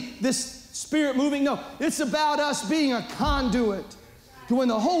us seeing this Spirit moving. No, it's about us being a conduit. To when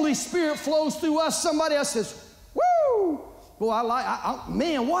the Holy Spirit flows through us, somebody else says, woo! Boy,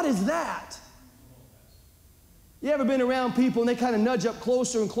 man, what is that? You ever been around people and they kind of nudge up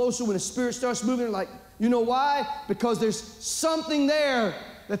closer and closer when the Spirit starts moving? They're like, you know why? Because there's something there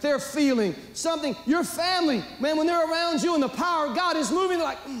that they're feeling. Something, your family, man, when they're around you and the power of God is moving, they're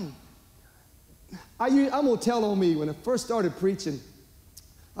like, I'm going to tell on me. When I first started preaching,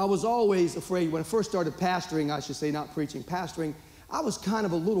 I was always afraid. When I first started pastoring, I should say, not preaching, pastoring, I was kind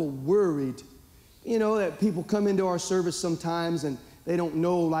of a little worried. You know, that people come into our service sometimes and they don't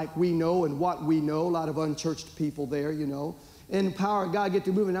know like we know and what we know. A lot of unchurched people there, you know. And the power of God get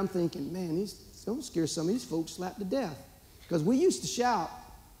to moving. I'm thinking, man, don't scare some of these folks slap to death. Because we used to shout.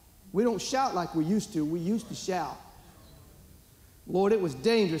 We don't shout like we used to. We used to shout. Lord, it was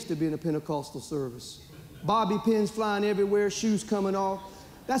dangerous to be in a Pentecostal service. Bobby pins flying everywhere, shoes coming off.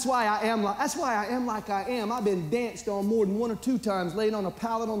 That's why I am like I am. I've been danced on more than 1 or 2 times, laid on a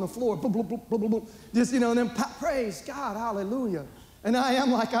pallet on the floor. Boom, boom, boom, boom, boom. Just, and then praise God, hallelujah. And I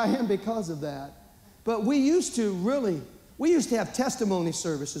am like I am because of that. But we used to have testimony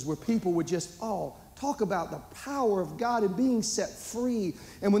services where people would just, talk about the power of God and being set free.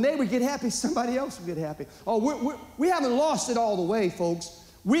 And when they would get happy, somebody else would get happy. We haven't lost it all the way, folks.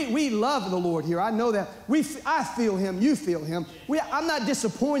 We love the Lord here. I know that. I feel Him. You feel Him. I'm not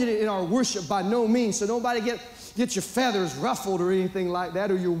disappointed in our worship by no means. So nobody get your feathers ruffled or anything like that,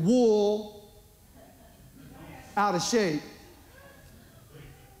 or your wool out of shape.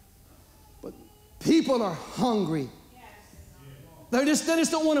 But people are hungry. They just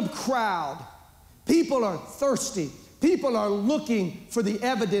don't want a crowd. People are thirsty. People are looking for the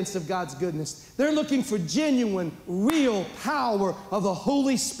evidence of God's goodness. They're looking for genuine, real power of the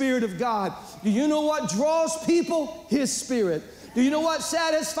Holy Spirit of God. Do you know what draws people? His Spirit. Do you know what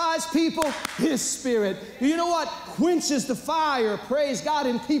satisfies people? His Spirit. Do you know what quenches the fire, praise God,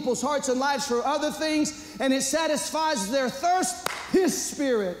 in people's hearts and lives for other things, and it satisfies their thirst? His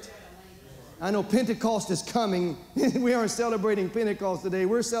Spirit. I know Pentecost is coming. We aren't celebrating Pentecost today.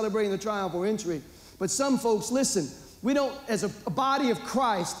 We're celebrating the triumphal entry. But some folks, listen, we don't, as a body of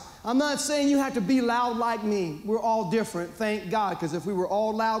Christ, I'm not saying you have to be loud like me. We're all different, thank God, because if we were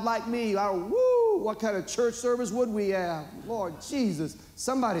all loud like me, what kind of church service would we have? Lord Jesus,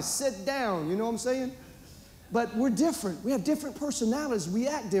 somebody sit down, you know what I'm saying? But we're different. We have different personalities. We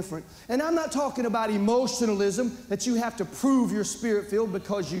act different. And I'm not talking about emotionalism, that you have to prove you're spirit-filled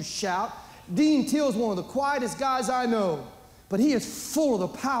because you shout. Dean Till's one of the quietest guys I know, but he is full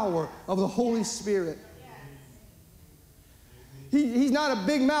of the power of the Holy Spirit. He's not a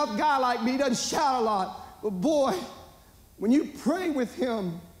big mouth guy like me. He doesn't shout a lot. But boy, when you pray with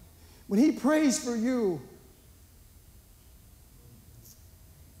him, when he prays for you,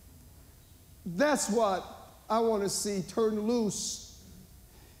 that's what I want to see turn loose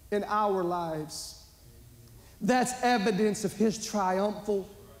in our lives. That's evidence of his triumphal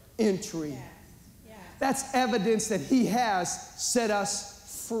entry. That's evidence that he has set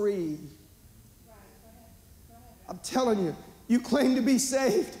us free. I'm telling you, you claim to be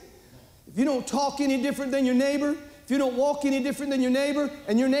saved. If you don't talk any different than your neighbor, if you don't walk any different than your neighbor,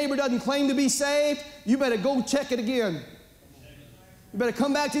 and your neighbor doesn't claim to be saved, you better go check it again. You better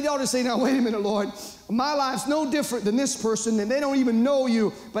come back to the altar and say, now, wait a minute, Lord. My life's no different than this person, and they don't even know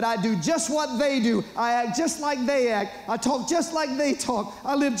you, but I do just what they do. I act just like they act. I talk just like they talk.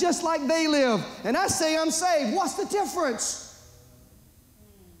 I live just like they live. And I say I'm saved. What's the difference?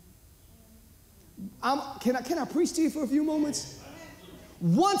 Can I preach to you for a few moments?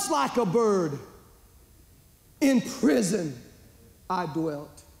 Once like a bird, in prison I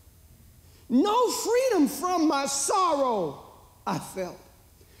dwelt. No freedom from my sorrow I felt.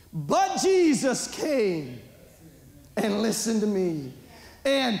 But Jesus came and listened to me.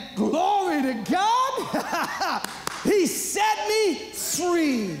 And glory to God, he set me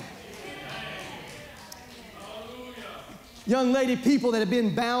free. Young lady, people that have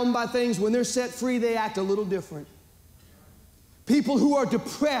been bound by things, when they're set free, they act a little different. People who are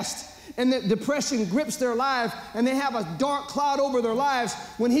depressed, and that depression grips their life, and they have a dark cloud over their lives,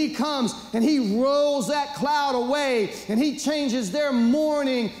 when he comes and he rolls that cloud away, and he changes their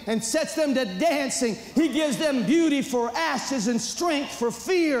mourning and sets them to dancing. He gives them beauty for ashes and strength for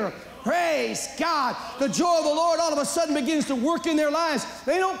fear. Praise God. The joy of the Lord all of a sudden begins to work in their lives.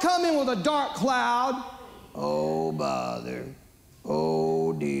 They don't come in with a dark cloud. Oh, bother.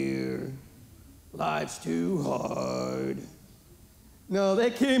 Oh, dear. Life's too hard. No,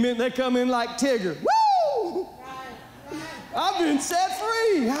 they come in like Tigger. Woo! I've been set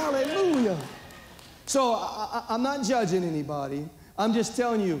free. Hallelujah. So I'm not judging anybody. I'm just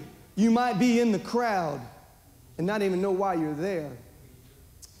telling you, you might be in the crowd and not even know why you're there.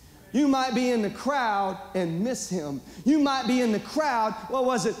 You might be in the crowd and miss him. You might be in the crowd. What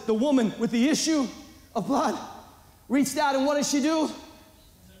was it? The woman with the issue of blood reached out, and what did she do?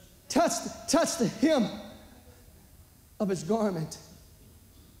 Touched the hem of his garment.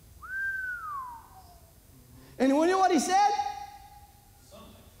 And you know what he said?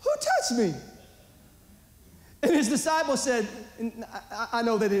 Who touched me? And his disciples said, I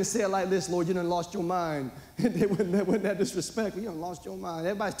know they didn't say it like this, Lord, you done lost your mind. They wasn't that disrespectful. You done lost your mind.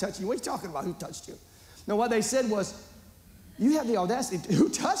 Everybody's touching you. What are you talking about? Who touched you? No, what they said was, you have the audacity. Who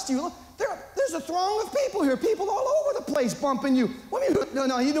touched you? There's a throng of people here. People all over the place bumping you. What do you mean?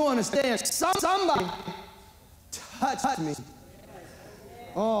 No, you don't understand. Somebody touched me.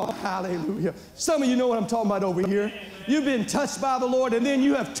 Oh, hallelujah. Some of you know what I'm talking about over here. You've been touched by the Lord, and then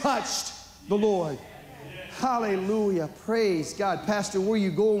you have touched the Lord. Hallelujah. Praise God. Pastor, where are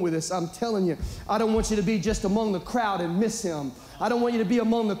you going with this? I'm telling you, I don't want you to be just among the crowd and miss him. I don't want you to be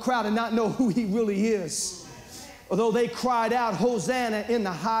among the crowd and not know who he really is. Although they cried out, Hosanna in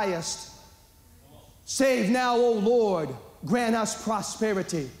the highest. Save now, O Lord. Grant us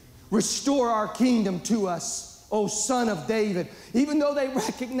prosperity. Restore our kingdom to us. O Son of David. Even though they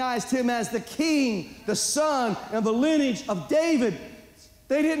recognized him as the king, the son, and the lineage of David,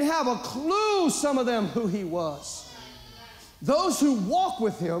 they didn't have a clue, some of them, who he was. Those who walk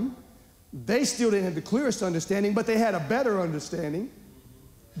with him, they still didn't have the clearest understanding, but they had a better understanding.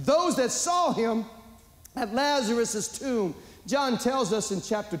 Those that saw him at Lazarus' tomb, John tells us in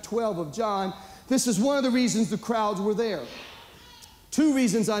chapter 12 of John, this is one of the reasons the crowds were there. Two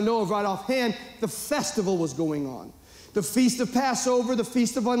reasons I know of right offhand. The festival was going on. The feast of Passover, the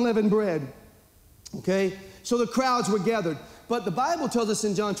feast of unleavened bread. Okay? So the crowds were gathered. But the Bible tells us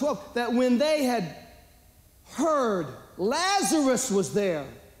in John 12 that when they had heard Lazarus was there,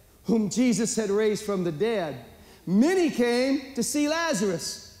 whom Jesus had raised from the dead, many came to see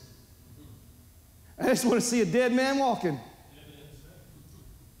Lazarus. I just want to see a dead man walking.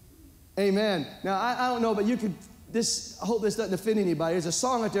 Amen. Now, I don't know, but you could, I hope this doesn't offend anybody. There's a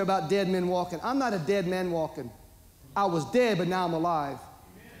song out there about dead men walking. I'm not a dead man walking. I was dead, but now I'm alive.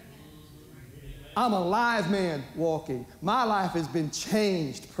 I'm a live man walking. My life has been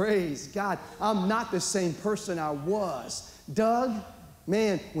changed. Praise God. I'm not the same person I was. Doug,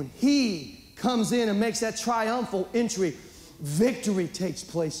 man, when he comes in and makes that triumphal entry, victory takes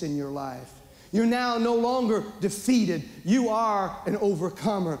place in your life. You're now no longer defeated. You are an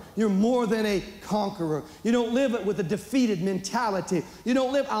overcomer. You're more than a conqueror. You don't live it with a defeated mentality. You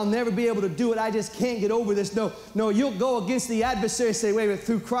don't live, I'll never be able to do it. I just can't get over this. No, you'll go against the adversary and say, wait a minute,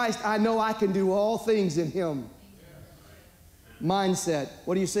 through Christ, I know I can do all things in him. Mindset.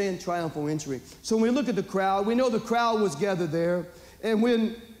 What are you saying? Triumphal entry. So when we look at the crowd, we know the crowd was gathered there. And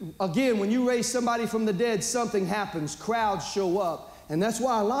when you raise somebody from the dead, something happens. Crowds show up. And that's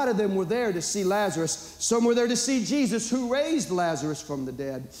why a lot of them were there to see Lazarus. Some were there to see Jesus, who raised Lazarus from the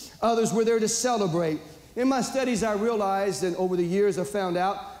dead. Others were there to celebrate. In my studies, I realized, and over the years I found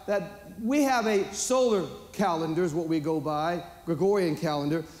out, that we have a solar calendar is what we go by, Gregorian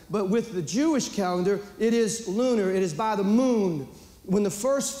calendar. But with the Jewish calendar, it is lunar. It is by the moon. When the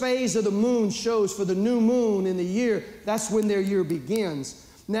first phase of the moon shows for the new moon in the year, that's when their year begins.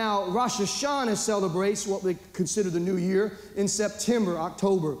 Now, Rosh Hashanah celebrates what we consider the new year in September,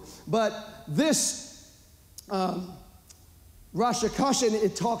 October. But this Rosh Hashanah,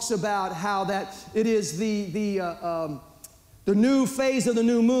 it talks about how that it is the new phase of the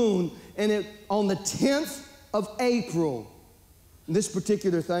new moon, and on the 10th of April, this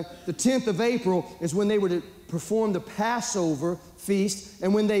particular thing, the 10th of April is when they were to perform the Passover feast,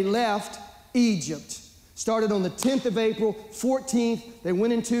 and when they left Egypt. Started on the 10th of April, 14th, they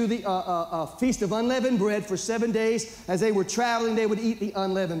went into the Feast of Unleavened Bread for 7 days. As they were traveling, they would eat the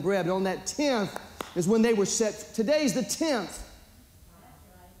unleavened bread. But on that 10th is when they were set. Today's the 10th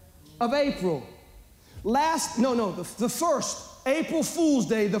of April. The first, April Fool's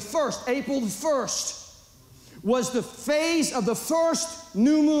Day, the first, April the 1st, was the phase of the first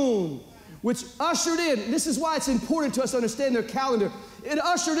new moon, which ushered in, this is why it's important to us to understand their calendar, it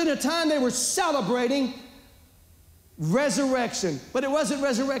ushered in a time they were celebrating resurrection. But it wasn't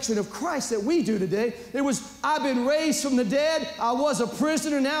resurrection of Christ that we do today. It was, I've been raised from the dead. I was a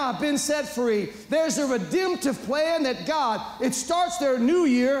prisoner. Now I've been set free. There's a redemptive plan that God, it starts their new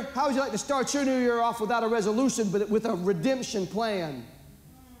year. How would you like to start your new year off without a resolution, but with a redemption plan?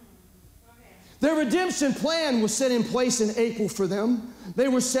 Their redemption plan was set in place in April for them. They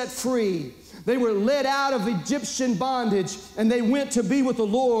were set free. They were led out of Egyptian bondage, and they went to be with the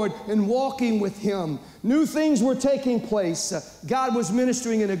Lord and walking with Him. New things were taking place. God was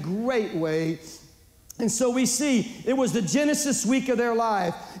ministering in a great way. And so we see it was the Genesis week of their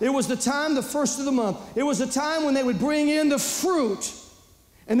life. It was the time, the first of the month. It was the time when they would bring in the fruit,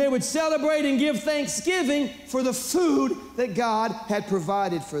 and they would celebrate and give thanksgiving for the food that God had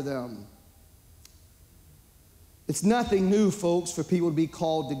provided for them. It's nothing new, folks, for people to be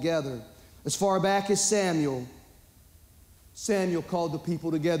called together. As far back as Samuel called the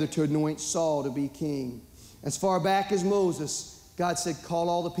people together to anoint Saul to be king. As far back as Moses, God said, call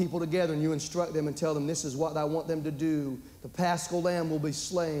all the people together and you instruct them and tell them this is what I want them to do. The Paschal lamb will be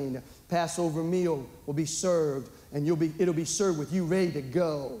slain. Passover meal will be served, and it'll be served with you ready to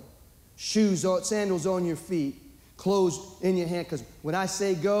go. Shoes on, sandals on your feet, clothes in your hand, because when I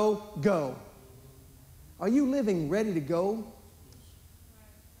say go, go. Are you living ready to go?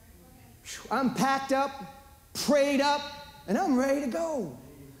 I'm packed up, prayed up, and I'm ready to go.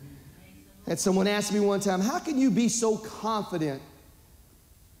 Had someone ask me one time, how can you be so confident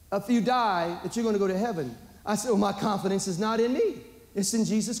if you die that you're going to go to heaven? I said, well, my confidence is not in me. It's in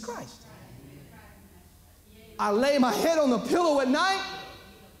Jesus Christ. I lay my head on the pillow at night.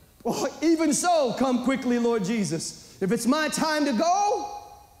 Well, even so, come quickly, Lord Jesus. If it's my time to go,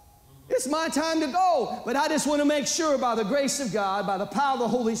 it's my time to go. But I just want to make sure by the grace of God, by the power of the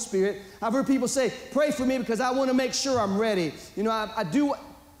Holy Spirit, I've heard people say, pray for me because I want to make sure I'm ready. You know, I do,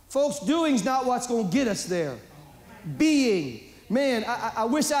 folks, doing's not what's going to get us there. Being. Man, I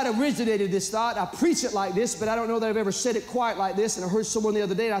wish I'd originated this thought. I preach it like this, but I don't know that I've ever said it quite like this. And I heard someone the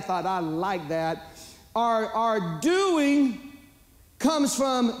other day and I thought, I like that. Our doing comes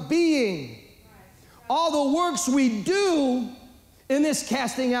from being. All the works we do in this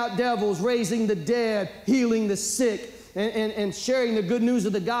casting out devils, raising the dead, healing the sick, and sharing the good news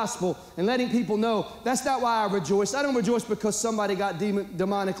of the gospel and letting people know, that's not why I rejoice. I don't rejoice because somebody got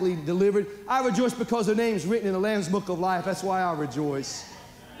demonically delivered. I rejoice because their name's written in the Lamb's Book of Life. That's why I rejoice.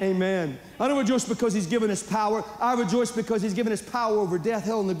 Amen. I don't rejoice because He's given us power. I rejoice because He's given us power over death,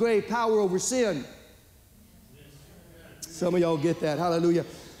 hell, and the grave, power over sin. Some of y'all get that. Hallelujah.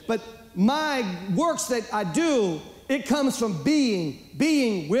 But my works that I do, it comes from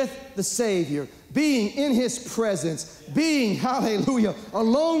being with the Savior, being in His presence, being, hallelujah,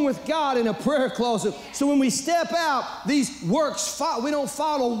 alone with God in a prayer closet. So when we step out, these works, we don't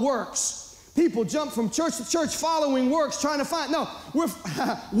follow works. People jump from church to church following works, trying to find, no,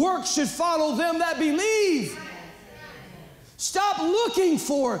 works should follow them that believe. Stop looking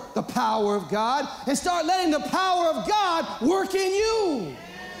for the power of God and start letting the power of God work in you.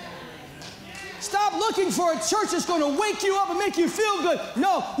 Stop looking for a church that's going to wake you up and make you feel good.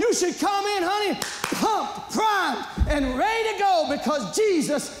 No, you should come in, honey, pumped, primed, and ready to go because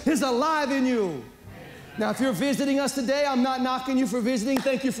Jesus is alive in you. Now, if you're visiting us today, I'm not knocking you for visiting.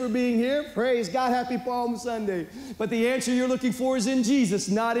 Thank you for being here. Praise God. Happy Palm Sunday. But the answer you're looking for is in Jesus,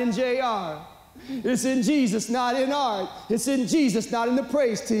 not in JR. It's in Jesus, not in art. It's in Jesus, not in the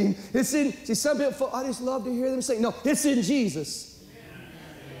praise team. It's in, see, some people, I just love to hear them say, no, it's in Jesus.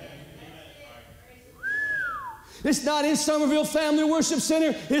 It's not in Summerville Family Worship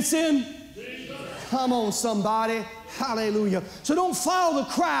Center. It's in Jesus. Come on, somebody. Hallelujah. So don't follow the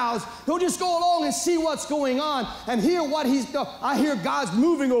crowds. Don't just go along and see what's going on and hear what He's done. I hear God's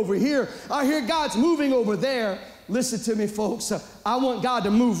moving over here. I hear God's moving over there. Listen to me, folks. I want God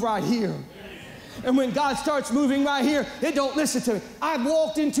to move right here. And when God starts moving right here, it don't listen to me. I've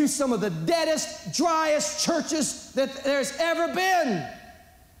walked into some of the deadest, driest churches that there's ever been.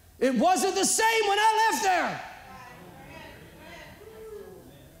 It wasn't the same when I left there.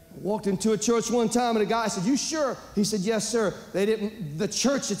 Walked into a church one time and the guy said, "You sure?" He said, "Yes, sir." They didn't, the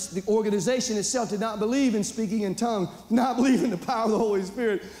church, the organization itself did not believe in speaking in tongues, not believe in the power of the Holy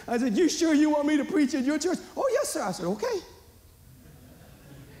Spirit. I said, "You sure you want me to preach in your church?" "Oh, yes, sir." I said, "Okay."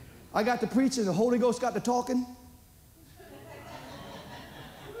 I got to preaching, the Holy Ghost got to talking.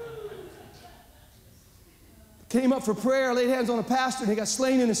 Came up for prayer, laid hands on a pastor, and he got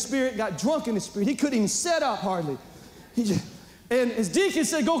slain in the spirit, got drunk in the spirit. He couldn't even sit up hardly. And his deacon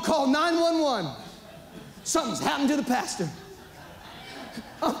said, "Go call 911. Something's happened to the pastor."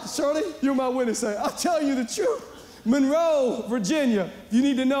 Shirley, you're my witness. I'll tell you the truth. Monroe, Virginia, you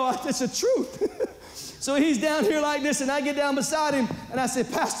need to know it's the truth. So he's down here like this, and I get down beside him, and I said,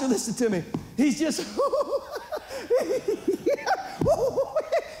 "Pastor, listen to me." He's just,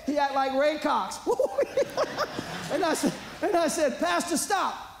 he act like Ray Cox. And I said, "Pastor,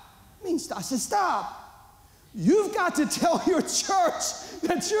 stop." I said, "Stop. You've got to tell your church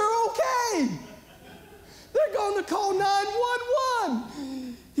that you're okay. They're going to call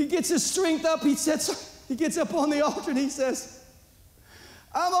 911. He gets his strength up. He gets up on the altar and he says,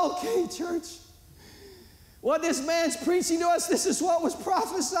 "I'm okay, church. What this man's preaching to us, this is what was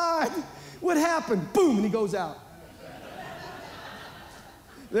prophesied. What happened?" Boom, and he goes out.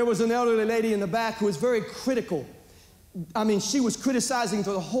 There was an elderly lady in the back who was very critical. I mean, she was criticizing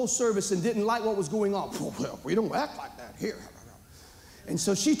for the whole service and didn't like what was going on. "Well, we don't act like that here." And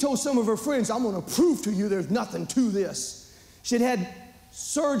so she told some of her friends, "I'm going to prove to you there's nothing to this." She'd had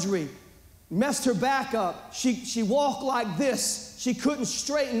surgery, messed her back up. She walked like this. She couldn't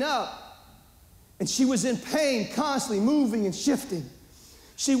straighten up. And she was in pain, constantly moving and shifting.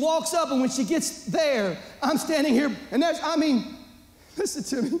 She walks up, and when she gets there, I'm standing here, and listen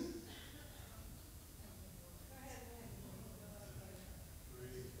to me.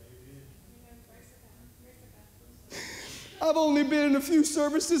 I've only been in a few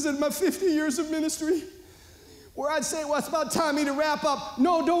services in my 50 years of ministry where I'd say, "Well, it's about time me to wrap up."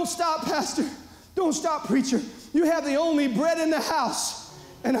 "No, don't stop, Pastor. Don't stop, preacher. You have the only bread in the house,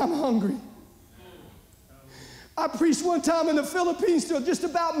 and I'm hungry." I preached one time in the Philippines till just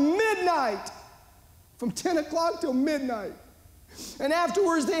about midnight, from 10 o'clock till midnight. And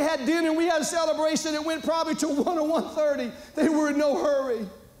afterwards, they had dinner, and we had a celebration. It went probably till 1 or 1:30. They were in no hurry.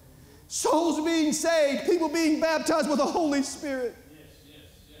 Souls being saved, people being baptized with the Holy Spirit.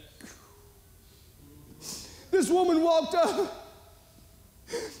 Yes. This woman walked up,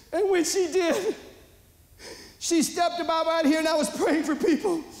 and when she did, she stepped about right here, and I was praying for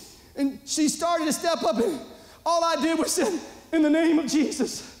people. And she started to step up, and all I did was say, "In the name of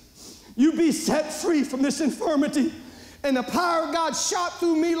Jesus, you be set free from this infirmity." And the power of God shot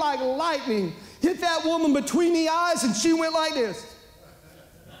through me like lightning, hit that woman between the eyes, and she went like this.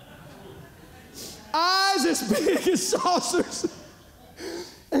 Eyes as big as saucers.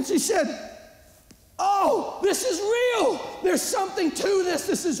 And she said, "Oh, this is real. There's something to this.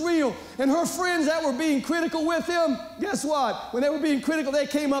 This is real." And her friends that were being critical with him, guess what? When they were being critical, they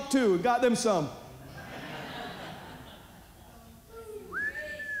came up too and got them some.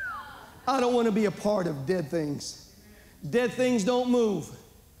 I don't want to be a part of dead things. Dead things don't move.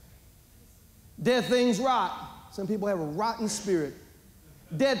 Dead things rot. Some people have a rotten spirit.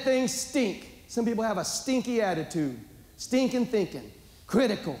 Dead things stink. Some people have a stinky attitude, stinking thinking,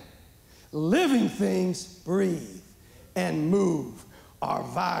 critical. Living things breathe and move, are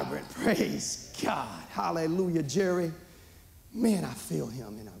vibrant. Praise God. Hallelujah, Jerry. Man, I feel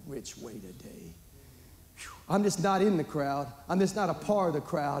him in a rich way today. Whew. I'm just not in the crowd. I'm just not a part of the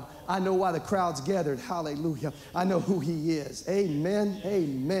crowd. I know why the crowd's gathered. Hallelujah. I know who he is. Amen.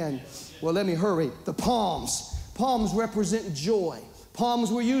 Amen. Well, let me hurry. The palms. Palms represent joy.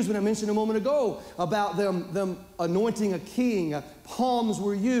 Palms were used, when I mentioned a moment ago about them anointing a king. Palms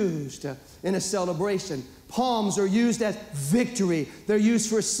were used in a celebration. Palms are used as victory. They're used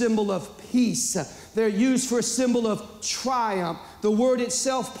for a symbol of peace. They're used for a symbol of triumph. The word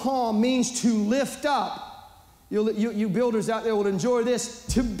itself, palm, means to lift up. You builders out there will enjoy this.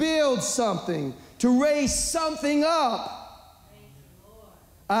 To build something, to raise something up.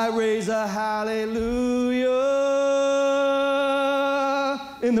 I raise a hallelujah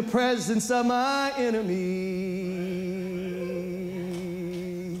in the presence of my enemies.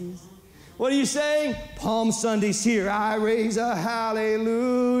 What are you saying? Palm Sunday's here. I raise a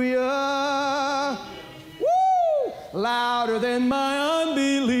hallelujah. Woo! Louder than my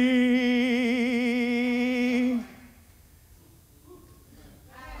unbelief.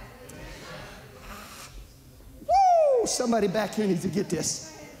 Woo! Somebody back here needs to get this.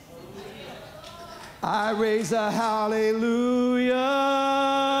 I raise a hallelujah.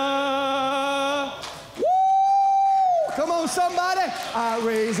 Woo! Come on, somebody. I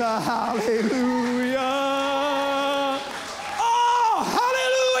raise a hallelujah. Oh,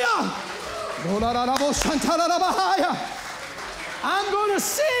 hallelujah. I'm going to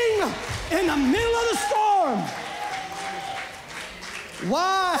sing in the middle of the storm.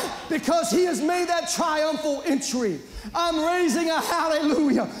 Why? Because he has made that triumphal entry. I'm raising a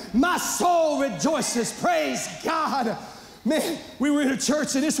hallelujah. My soul rejoices. Praise God. Man, we were in a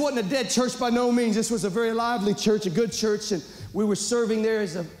church, and this wasn't a dead church by no means. This was a very lively church, a good church, and we were serving there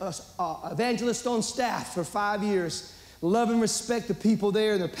as an evangelist on staff for 5 years. Love and respect the people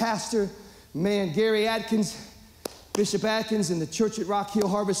there and their pastor, man, Gary Atkins, Bishop Atkins, and the church at Rock Hill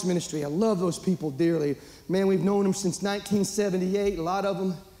Harvest Ministry. I love those people dearly. Man, we've known them since 1978, a lot of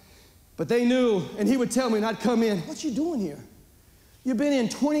them. But they knew, and he would tell me, and I'd come in, what you doing here? You've been in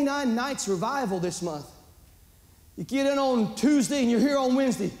 29 nights revival this month. You get in on Tuesday and you're here on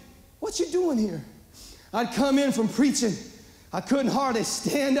Wednesday. What you doing here? I'd come in from preaching. I couldn't hardly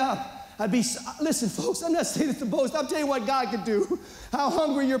stand up. Listen, folks, I'm not saying it to boast. I'm telling you what God could do, how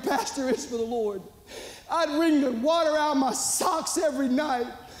hungry your pastor is for the Lord. I'd wring the water out of my socks every night.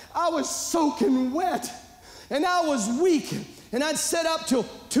 I was soaking wet, and I was weak. And I'd set up till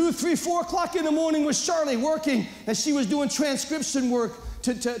 2, 3, 4 o'clock in the morning with Shirley working, and she was doing transcription work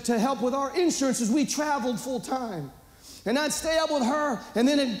to help with our insurance as we traveled full time. And I'd stay up with her, and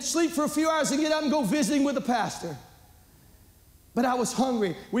then I'd sleep for a few hours and get up and go visiting with the pastor. But I was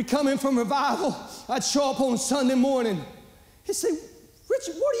hungry. We'd come in from revival. I'd show up on Sunday morning. He'd say,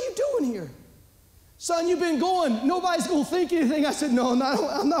 Richard, what are you doing here? Son, you've been going. Nobody's going to think anything. I said, no,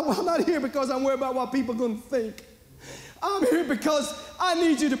 I'm not here because I'm worried about what people are going to think. I'm here because I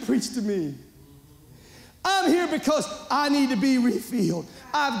need you to preach to me. I'm here because I need to be refilled.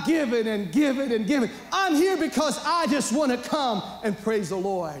 I've given and given and given. I'm here because I just want to come and praise the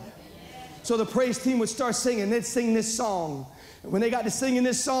Lord. So the praise team would start singing. They'd sing this song. And when they got to singing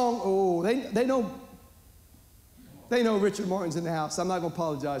this song, oh, they know Richard Martin's in the house. I'm not going to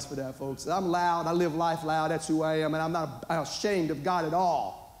apologize for that, folks. I'm loud. I live life loud. That's who I am. And I'm not ashamed of God at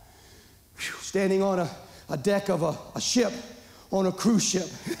all. Whew, standing on a deck of a ship, on a cruise ship.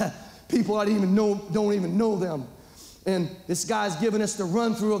 People don't even know them. And this guy's giving us the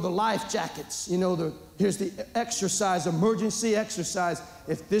run through of the life jackets. You know, here's the exercise, emergency exercise,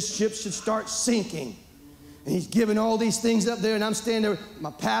 if this ship should start sinking. And he's giving all these things up there, and I'm standing there.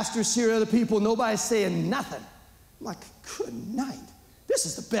 My pastor's here, other people, nobody's saying nothing. I'm like, good night. This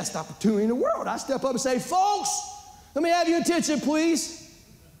is the best opportunity in the world. I step up and say, folks, let me have your attention, please.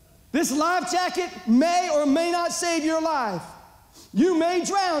 This life jacket may or may not save your life. You may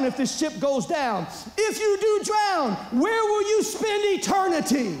drown if this ship goes down. If you do drown, where will you spend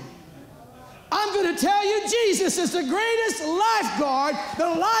eternity? I'm going to tell you, Jesus is the greatest lifeguard, the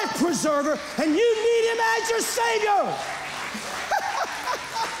life preserver, and you need him as your Savior.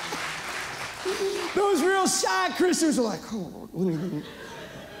 Those real shy Christians are like, oh,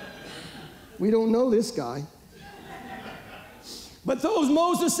 we don't know this guy. But those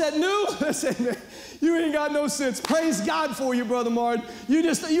Moses that knew, said, man, you ain't got no sense. Praise God for you, Brother Martin.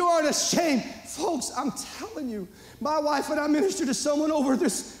 You aren't ashamed. Folks, I'm telling you, my wife and I ministered to someone over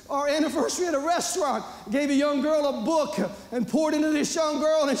our anniversary at a restaurant, gave a young girl a book and poured into this young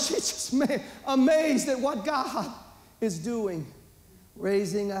girl, and she's just amazed at what God is doing.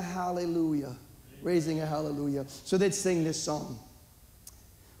 Raising a hallelujah. Raising a hallelujah. So they'd sing this song.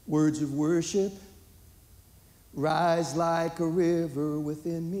 Words of worship rise like a river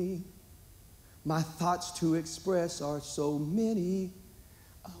within me. My thoughts to express are so many.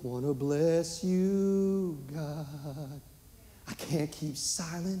 I want to bless you, God. I can't keep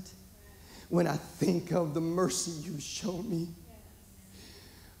silent when I think of the mercy you show me.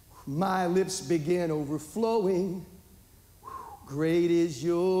 My lips begin overflowing. Great is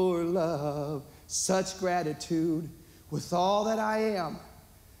your love, such gratitude with all that I am.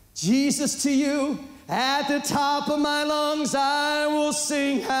 Jesus, to you, at the top of my lungs, I will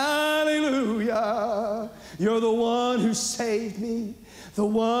sing hallelujah. You're the one who saved me, the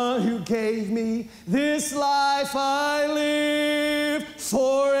one who gave me this life I live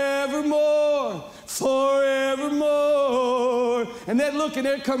forevermore, forevermore. And then look, and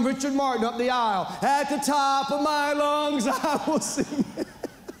there comes Richard Martin up the aisle. At the top of my lungs, I will sing.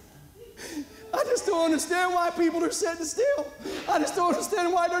 I just don't understand why people are sitting still. I just don't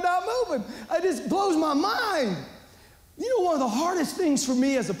understand why they're not moving. It just blows my mind. You know, one of the hardest things for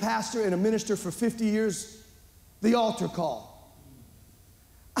me as a pastor and a minister for 50 years, the altar call.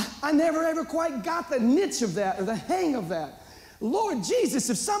 I never ever quite got the niche of that or the hang of that. Lord Jesus,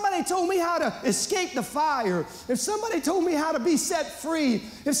 if somebody told me how to escape the fire, if somebody told me how to be set free,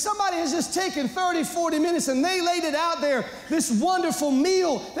 if somebody has just taken 30, 40 minutes and they laid it out there, this wonderful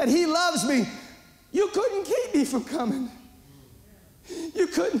meal that he loves me, you couldn't keep me from coming. You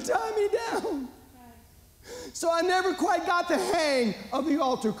couldn't tie me down. So I never quite got the hang of the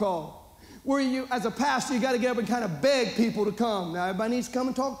altar call. Where you, as a pastor, you got to get up and kind of beg people to come. Now, everybody needs to come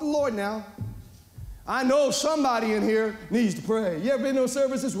and talk to the Lord now. I know somebody in here needs to pray. You ever been to those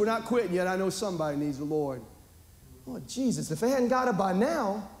services? We're not quitting yet. I know somebody needs the Lord. Oh, Jesus, if they hadn't got it by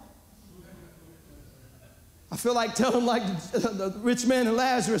now, I feel like telling like the rich man and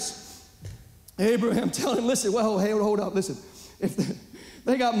Lazarus, Abraham, telling him, listen, well, hey, hold up, listen. If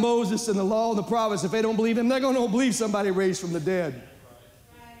they got Moses and the law and the prophets, if they don't believe him, they're going to believe somebody raised from the dead.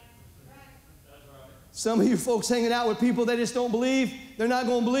 Some of you folks hanging out with people they just don't believe, they're not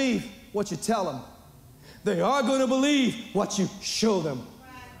going to believe what you tell them. They are going to believe what you show them.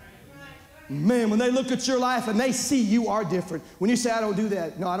 Man, when they look at your life and they see you are different. When you say, I don't do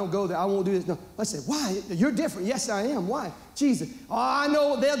that. No, I don't go there. I won't do this. No. I say, why? You're different. Yes, I am. Why? Jesus. Oh, I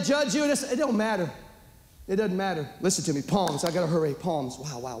know they'll judge you. It don't matter. It doesn't matter. Listen to me. Palms. I got to hurry. Palms.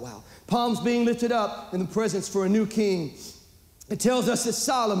 Wow, wow, wow. Palms being lifted up in the presence for a new king. It tells us that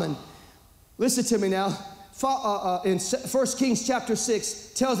Solomon, listen to me now, in 1 Kings chapter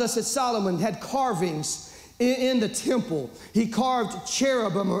 6, tells us that Solomon had carvings in the temple. He carved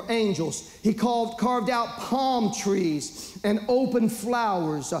cherubim or angels. He carved out palm trees and open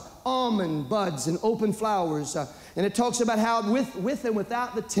flowers, almond buds and open flowers. And it talks about how with and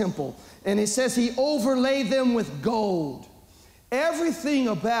without the temple. And it says he overlaid them with gold. Everything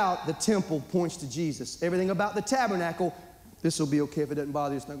about the temple points to Jesus. Everything about the tabernacle. This will be okay if it doesn't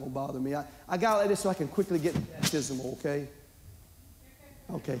bother you. It's not going to bother me. I got to let this so I can quickly get baptismal, okay?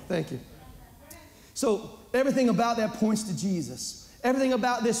 Okay, thank you. So everything about that points to Jesus. Everything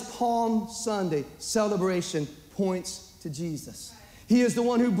about this Palm Sunday celebration points to Jesus. He is the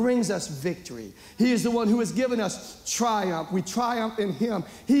one who brings us victory. He is the one who has given us triumph. We triumph in him.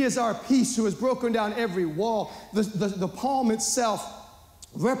 He is our peace who has broken down every wall. The palm itself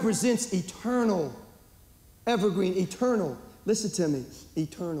represents eternal, evergreen, eternal. Listen to me,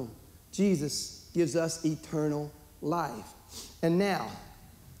 eternal. Jesus gives us eternal life. And now,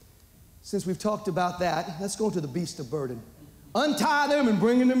 since we've talked about that, let's go to the beast of burden. Untie them and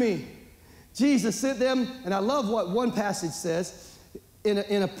bring them to me. Jesus sent them, and I love what one passage says. In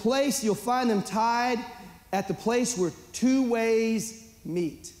a place, you'll find them tied at the place where two ways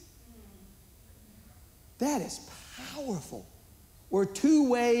meet. That is powerful. Where two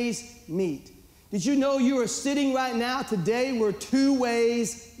ways meet. Did you know you are sitting right now today where two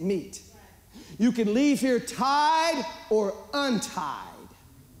ways meet? You can leave here tied or untied.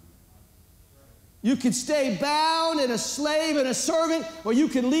 You can stay bound and a slave and a servant, or you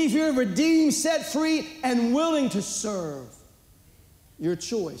can leave here redeemed, set free, and willing to serve. Your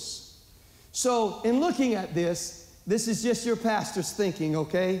choice. So in looking at this is just your pastor's thinking,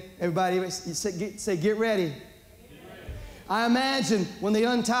 okay? Everybody say get ready. I imagine when they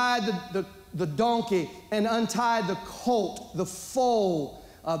untied the donkey and untied the colt, the foal.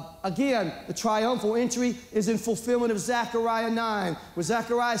 Again, the triumphal entry is in fulfillment of Zechariah 9, where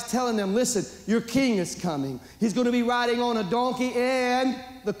Zechariah is telling them, listen, your king is coming. He's going to be riding on a donkey and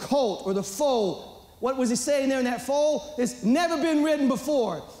the colt or the foal. What was he saying there in that foal? It's never been ridden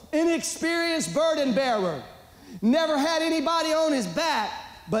before. Inexperienced burden bearer. Never had anybody on his back.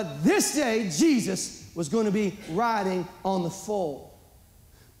 But this day, Jesus was going to be riding on the foal.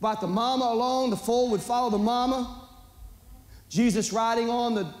 Brought the mama along, the foal would follow the mama. Jesus riding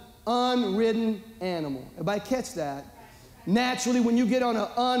on the unridden animal. Everybody catch that? Naturally, when you get on an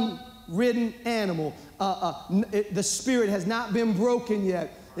unridden animal, the spirit has not been broken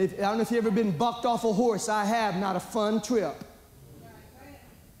yet. I don't know if you've ever been bucked off a horse. I have. Not a fun trip.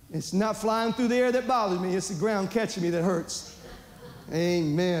 It's not flying through the air that bothers me. It's the ground catching me that hurts.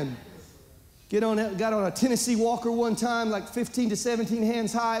 Amen. Got on a Tennessee Walker one time, like 15 to 17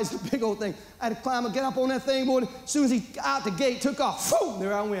 hands high. It's a big old thing. I had to climb and get up on that thing, boy. As soon as he got out the gate, took off. Boom,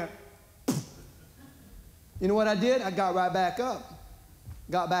 there I went. You know what I did? I got right back up.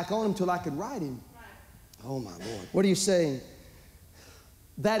 Got back on him till I could ride him. Oh, my Lord. What are you saying?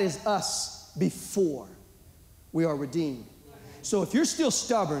 That is us before we are redeemed. So if you're still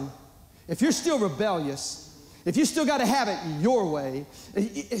stubborn, if you're still rebellious, if you still got to have it your way,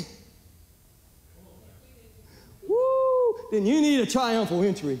 then you need a triumphal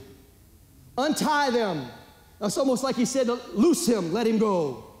entry. Untie them. It's almost like he said, loose him, let him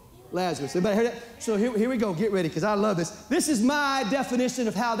go. Lazarus. Everybody heard that? So here we go. Get ready, because I love this. This is my definition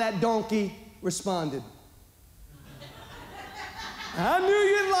of how that donkey responded. I knew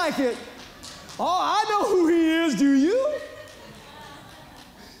you'd like it. Oh, I know who he is, do you?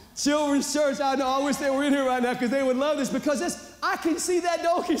 Children's Church, I wish they were in here right now because they would love this, because I can see that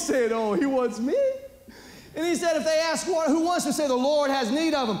donkey saying, oh, he wants me. And he said, if they ask who wants to say, the Lord has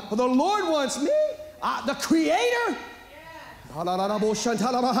need of him. Well, the Lord wants me, the Creator. Yeah. I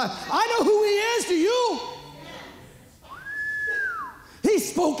know who he is, do you? He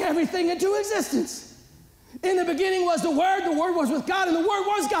spoke everything into existence. In the beginning was the Word was with God, and the Word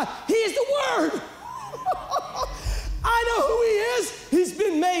was God. He is the Word. I know who he is. He's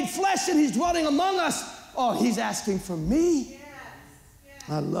been made flesh, and he's dwelling among us. Oh, he's asking for me. Yes.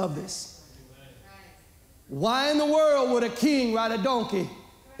 I love this. Why in the world would a king ride a donkey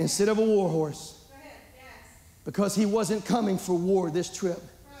instead of a war horse? Because he wasn't coming for war this trip.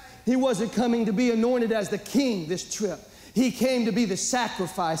 He wasn't coming to be anointed as the king this trip. He came to be the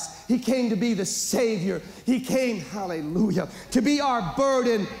sacrifice. He came to be the Savior. He came, hallelujah, to be our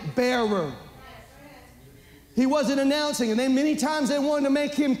burden bearer. He wasn't announcing, and then many times they wanted to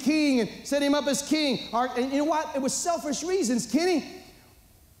make him king and set him up as king. And you know what? It was selfish reasons, Kenny.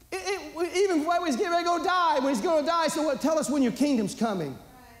 Even when he's getting ready to go die, when he's going to die, so what? Tell us when your kingdom's coming.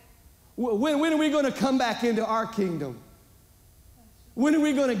 When are we going to come back into our kingdom? When are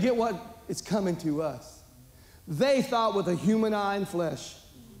we going to get what is coming to us? They thought with a human eye and flesh,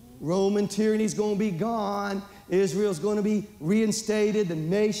 Roman tyranny's going to be gone. Israel's going to be reinstated. The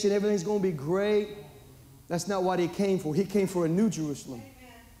nation, everything's going to be great. That's not what he came for. He came for a new Jerusalem.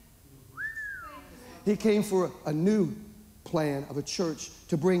 He came for a new plan of a church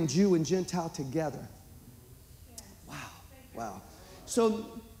to bring Jew and Gentile together. Wow. Wow.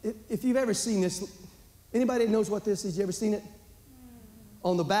 So if you've ever seen this, anybody that knows what this is, you ever seen it?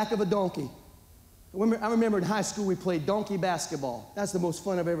 On the back of a donkey. I remember in high school we played donkey basketball. That's the most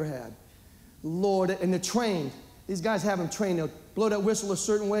fun I've ever had. Lord, and they're trained. These guys have them trained. They'll blow that whistle a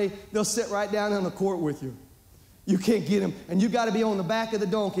certain way. They'll sit right down on the court with you. You can't get them. And you got to be on the back of the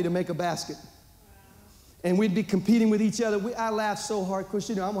donkey to make a basket. And we'd be competing with each other. I laughed so hard. Of course,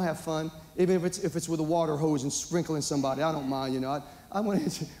 you know, I'm going to have fun. Even if it's with a water hose and sprinkling somebody. I don't mind, you know.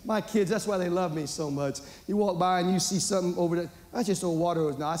 My kids, that's why they love me so much. You walk by and you see something over there. That's just old water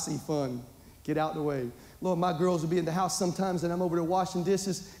hose. Now, I see fun. Get out the way. Lord, my girls will be in the house sometimes and I'm over there washing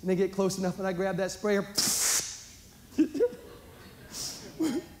dishes and they get close enough and I grab that sprayer.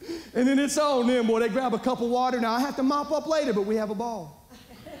 And then it's on them, boy. They grab a cup of water. Now, I have to mop up later, but we have a ball.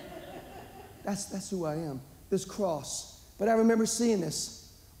 That's who I am, this cross. But I remember seeing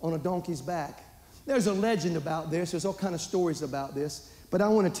this on a donkey's back. There's a legend about this. There's all kind of stories about this. But I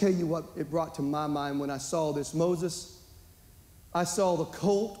want to tell you what it brought to my mind when I saw this. Moses, I saw the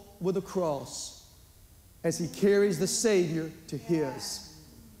colt with a cross as he carries the Savior to his.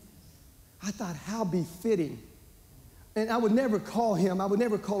 I thought, how befitting. And I would never call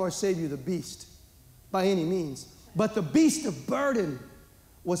our Savior the beast by any means. But the beast of burden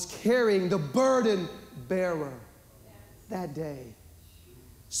was carrying the burden bearer that day.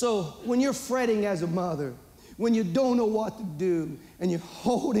 So when you're fretting as a mother, when you don't know what to do, and you're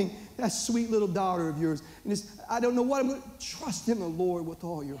holding that sweet little daughter of yours. And I don't know what I'm going to trust in the Lord with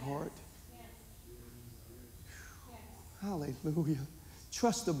all your heart. Hallelujah.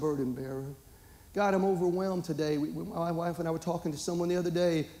 Trust the burden bearer. God, I'm overwhelmed today. My wife and I were talking to someone the other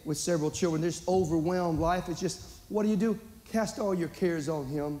day with several children. They're just overwhelmed. Life is just, what do? Cast all your cares on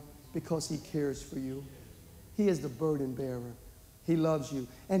him because he cares for you. He is the burden bearer. He loves you.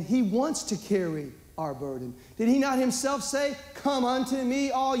 And he wants to carry our burden. Did he not himself say, come unto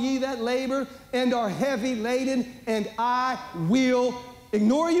me, all ye that labor and are heavy laden, and I will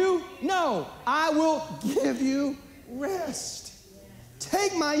ignore you? No, I will give you rest.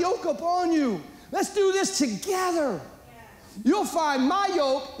 Take my yoke upon you. Let's do this together. You'll find my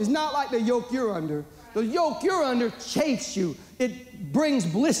yoke is not like the yoke you're under. The yoke you're under chafes you. It brings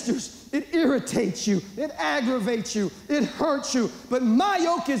blisters. It irritates you. It aggravates you. It hurts you. But my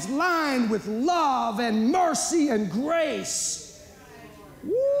yoke is lined with love and mercy and grace.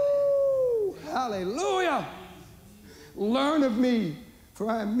 Woo! Hallelujah. Learn of me, for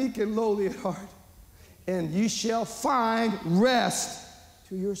I am meek and lowly at heart, and you shall find rest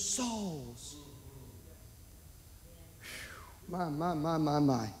to your souls.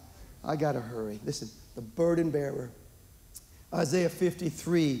 My. I got to hurry. Listen, the burden bearer. Isaiah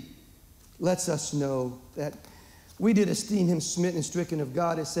 53 lets us know that we did esteem him smitten and stricken of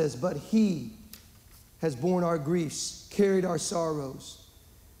God. It says, but he has borne our griefs, carried our sorrows.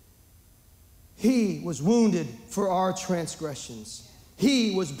 He was wounded for our transgressions.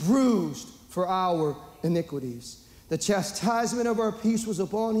 He was bruised for our iniquities. The chastisement of our peace was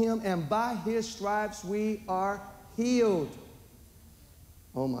upon him, and by his stripes we are healed.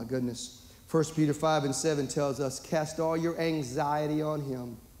 Oh my goodness. 1 Peter 5:7 tells us, cast all your anxiety on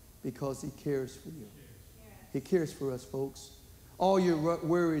him because he cares for you. He cares for us, folks. All your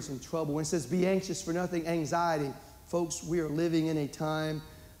worries and trouble. When it says be anxious for nothing, anxiety, folks, we are living in a time,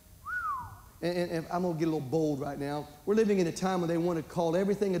 and I'm going to get a little bold right now. We're living in a time when they want to call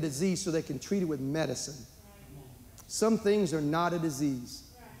everything a disease so they can treat it with medicine. Some things are not a disease.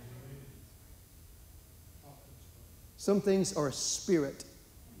 Some things are a spirit.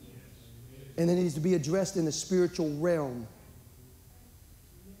 And it needs to be addressed in the spiritual realm.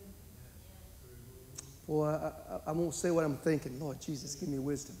 Boy, I won't say what I'm thinking. Lord Jesus, give me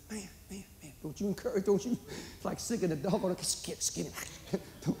wisdom. Man. Don't you encourage, don't you? It's like sicking a dog on a skin.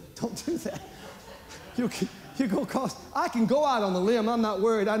 Don't do that. You go cause, I can go out on the limb. I'm not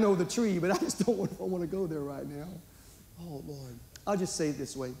worried. I know the tree, but I just don't want to go there right now. Oh, Lord. I'll just say it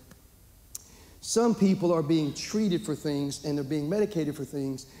this way. Some people are being treated for things and they're being medicated for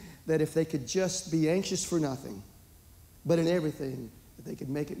things that if they could just be anxious for nothing, but in everything, that they could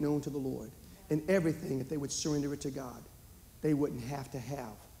make it known to the Lord. In everything, if they would surrender it to God, they wouldn't have to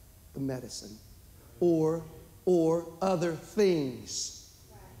have the medicine or other things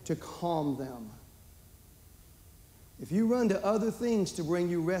to calm them. If you run to other things to bring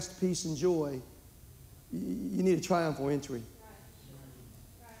you rest, peace, and joy, you need a triumphal entry.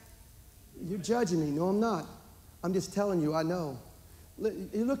 You're judging me. No, I'm not. I'm just telling you, I know.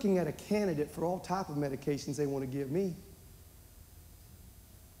 You're looking at a candidate for all type of medications they want to give me.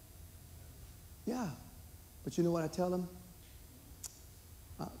 Yeah. But you know what I tell them?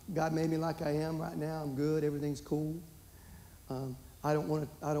 God made me like I am right now. I'm good. Everything's cool. I don't want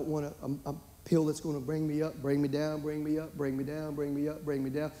a pill that's going to bring me up, bring me down, bring me up, bring me down, bring me up, bring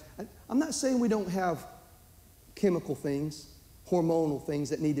me down. I'm not saying we don't have chemical things, hormonal things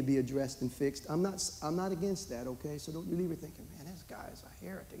that need to be addressed and fixed. I'm not against that, okay? So don't you leave it thinking, man, this guy's a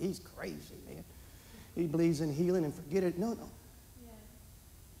heretic. He's crazy, man. He believes in healing and forget it. No. Yeah.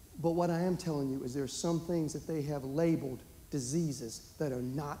 But what I am telling you is there are some things that they have labeled diseases that are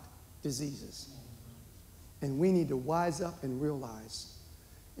not diseases. And we need to wise up and realize.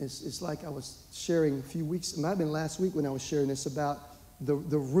 It's like I was sharing a few weeks, it might have been last week when I was sharing this about the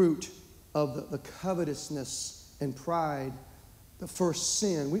root of the covetousness and pride. The first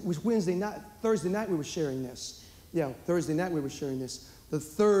sin. Thursday night we were sharing this. Yeah, Thursday night we were sharing this. The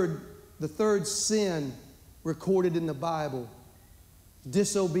third sin recorded in the Bible,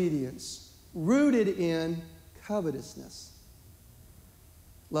 disobedience, rooted in covetousness.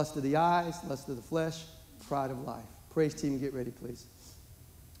 Lust of the eyes, lust of the flesh, pride of life. Praise team, get ready, please.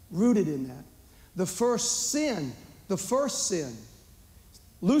 Rooted in that. The first sin,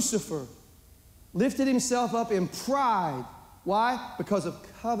 Lucifer lifted himself up in pride. Why? Because of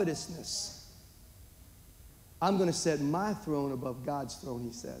covetousness. I'm going to set my throne above God's throne,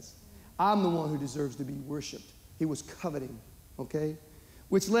 he says. I'm the one who deserves to be worshiped. He was coveting, okay?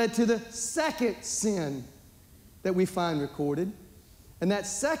 Which led to the second sin that we find recorded. And that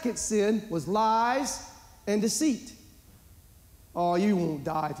second sin was lies and deceit. Oh, you won't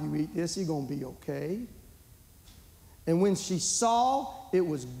die if you eat this. You're going to be okay. And when she saw it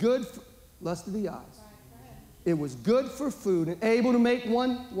was good for lust of the eyes, it was good for food and able to make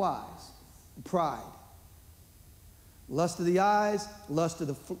one wise. Pride. Lust of the eyes, lust of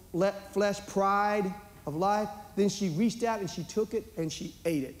the flesh, pride of life. Then she reached out and she took it and she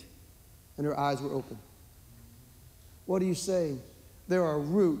ate it. And her eyes were open. What are you saying? There are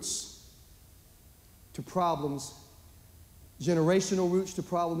roots to problems, generational roots to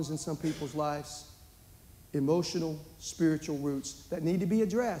problems in some people's lives, emotional, spiritual roots that need to be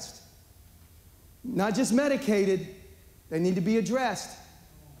addressed. Not just medicated, they need to be addressed.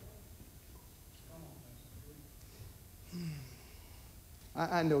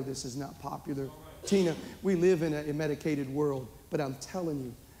 I know this is not popular. Tina, we live in a medicated world, but I'm telling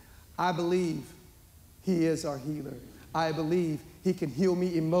you, I believe He is our healer. I believe He can heal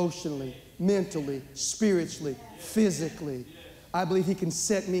me emotionally, mentally, spiritually, physically. I believe He can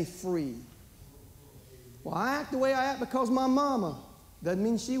set me free. Well, I act the way I act because my mama. Doesn't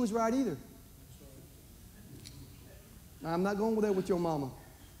mean she was right either. I'm not going there with your mama.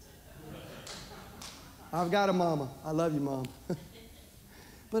 I've got a mama. I love you, Mom.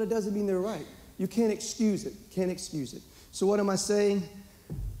 But it doesn't mean they're right. You can't excuse it. Can't excuse it. So what am I saying?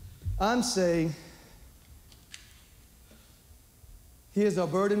 I'm saying He is a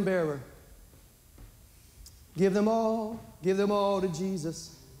burden bearer. Give them all to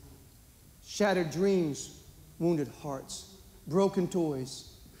Jesus. Shattered dreams, wounded hearts, broken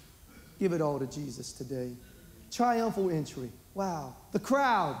toys. Give it all to Jesus today. Triumphal entry. Wow. The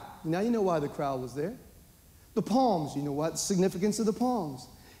crowd. Now you know why the crowd was there. The palms. You know what the significance of the palms.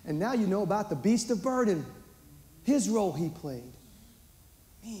 And now you know about the beast of burden. His role he played.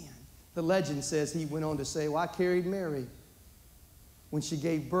 Man. The legend says he went on to say, well, I carried Mary when she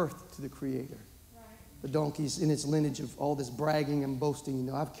gave birth to the Creator. The donkey's in its lineage of all this bragging and boasting. You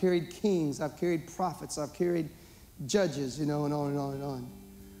know, I've carried kings, I've carried prophets, I've carried judges, you know, and on and on and on.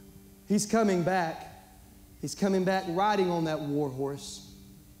 He's coming back. He's coming back riding on that war horse.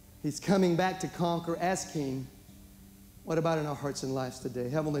 He's coming back to conquer as king. What about in our hearts and lives today?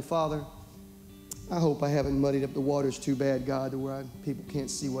 Heavenly Father, I hope I haven't muddied up the waters too bad, God, to where people can't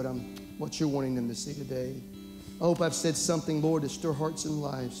see what you're wanting them to see today. I hope I've said something, Lord, to stir hearts and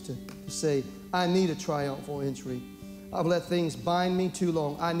lives, to say, I need a triumphal entry. I've let things bind me too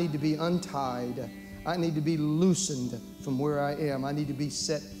long. I need to be untied. I need to be loosened from where I am. I need to be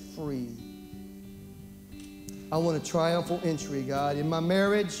set free. I want a triumphal entry, God, in my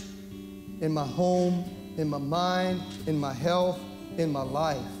marriage, in my home, in my mind, in my health, in my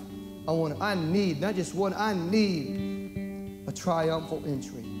life. I need, not just one, I need a triumphal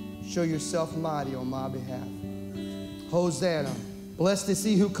entry. Show yourself mighty on my behalf. Hosanna. Blessed is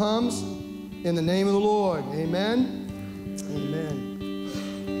he who comes in the name of the Lord. Amen. Amen.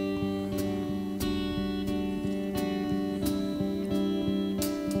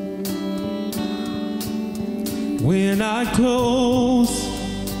 When I close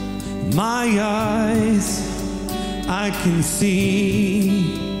my eyes, I can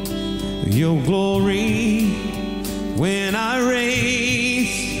see your glory. When I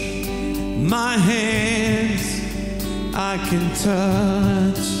raise my hands, I can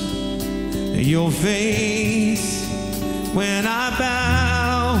touch your face. When I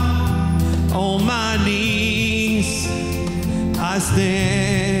bow on my knees, I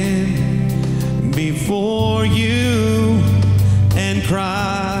stand before you, and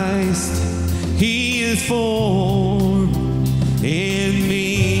Christ, he is formed in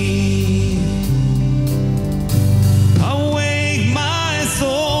me. Awake my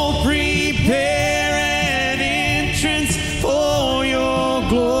soul, prepare an entrance for your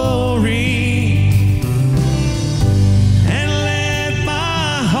glory, and let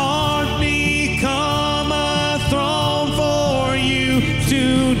my heart become a throne for you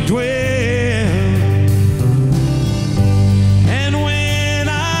to dwell.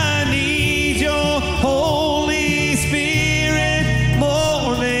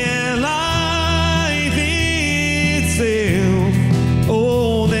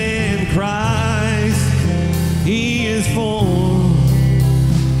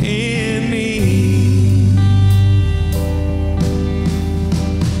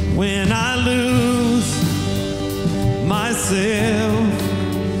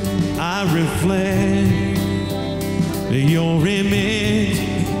 I reflect your image.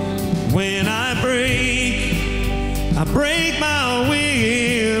 When I break my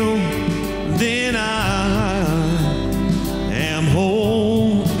will, then I am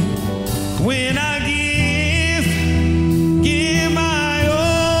whole. When I give my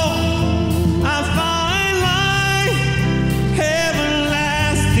all, I find life.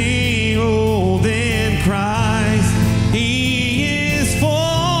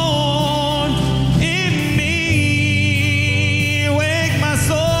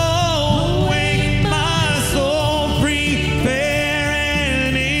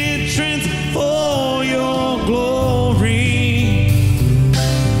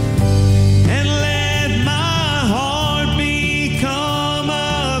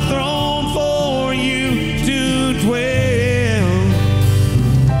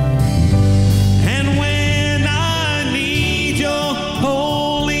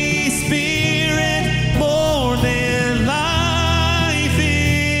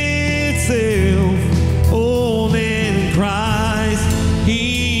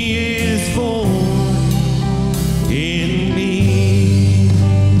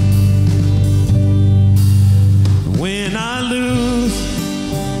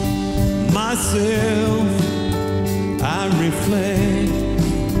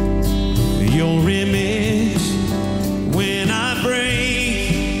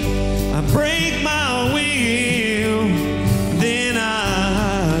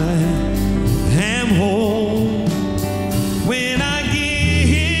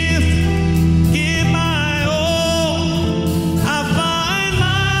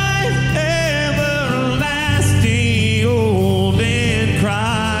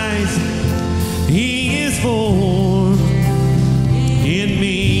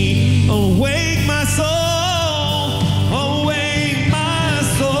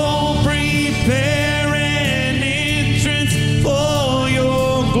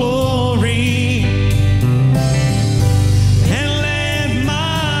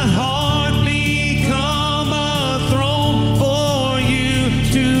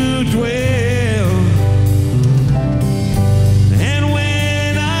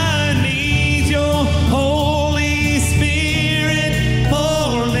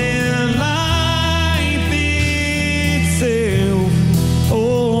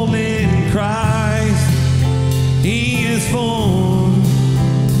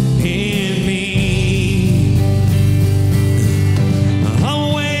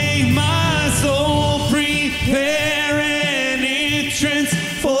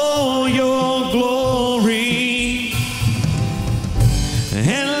 for your glory,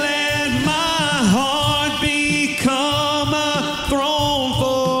 and let my heart become a throne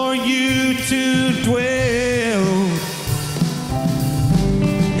for you to dwell.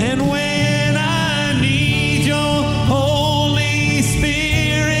 And when I need your Holy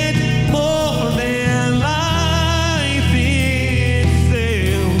Spirit more than life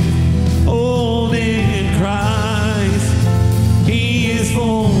itself, oh, then Christ, He is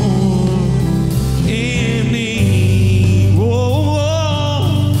formed in me. Oh,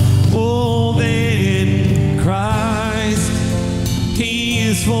 oh, oh, then Christ, He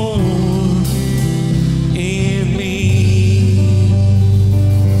is formed in me.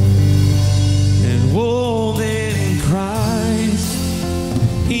 And oh, then Christ,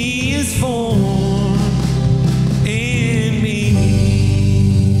 He is formed in me.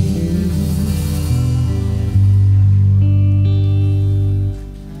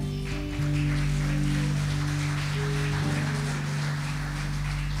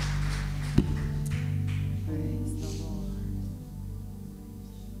 Praise the Lord.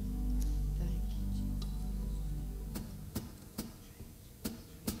 Thank you, Jesus.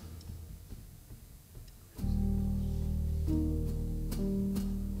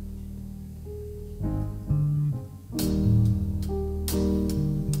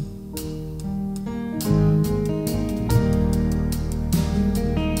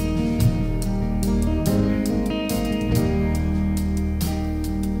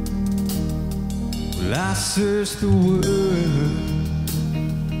 Well, I searched the world,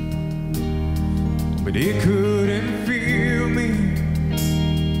 but it couldn't fill me.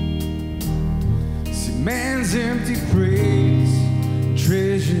 See, man's empty praise,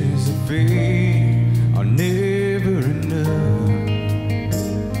 treasures of faith are never enough.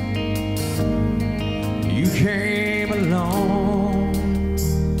 You came along,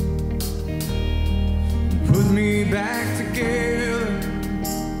 put me back together.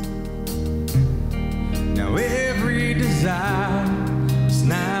 Now every desire is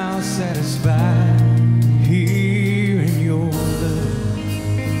now satisfied here in your love.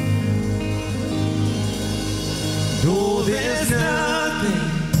 Though there's nothing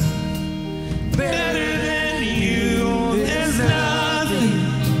better than you, oh, there's nothing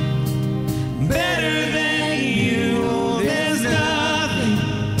better than you, oh, there's nothing,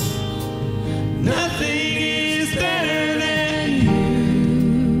 nothing is better than you.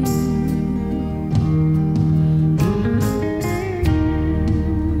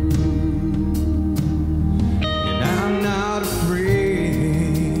 And I'm not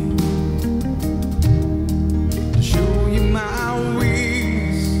afraid to show you my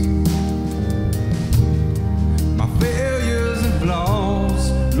weakness, my failures and flaws.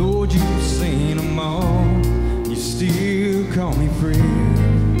 Lord, you've seen them all. You still call me friend.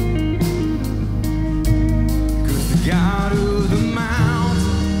 'Cause the God of the mountain,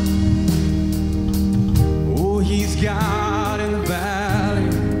 oh, He's God in the valley.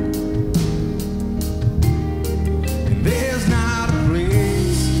 And there's not a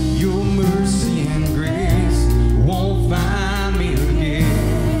place your mercy and grace won't find me again.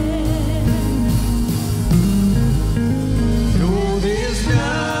 No, there's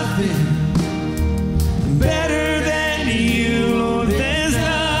nothing better than you, Lord. There's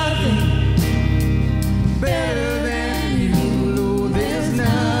nothing better than you, Lord. There's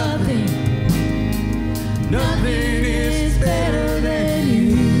nothing, nothing is better than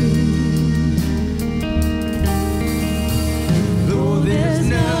you. Lord, there's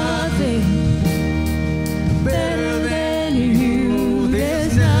nothing better than you.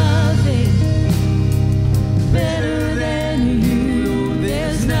 There's nothing better than you.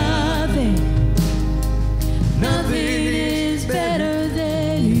 There's nothing, nothing is better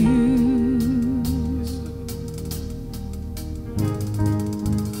than you.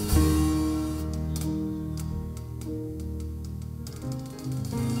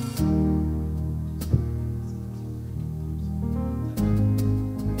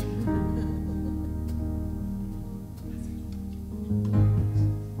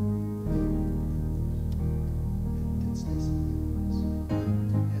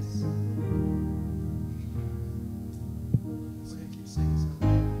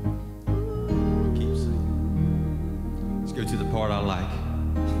 Let's go to the part I like.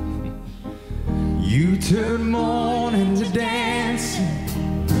 You turn mourning to dancing.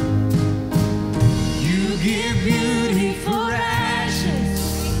 You give beauty for ashes.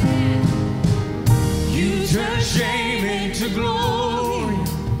 You turn shame into glory.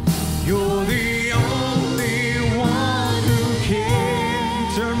 You're the only one who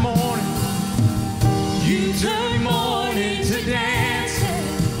can turn mourning. You turn mourning to dancing.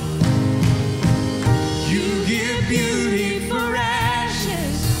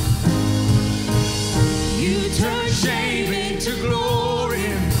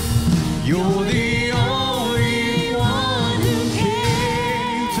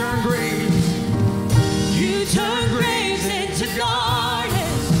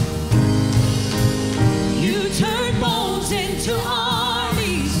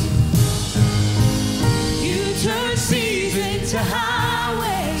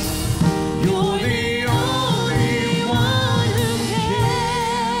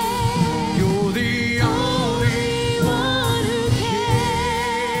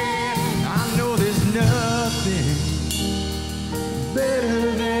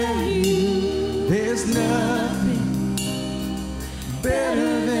 there's nothing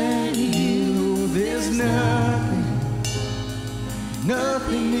better than you. There's nothing,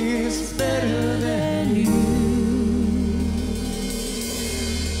 nothing is better than you.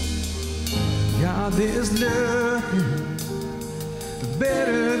 God, there's nothing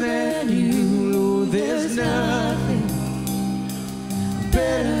better than you. Lord, there's nothing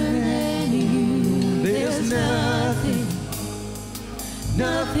better than you. There's nothing,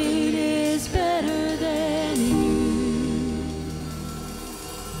 nothing is better than you.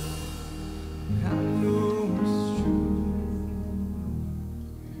 I know it's true.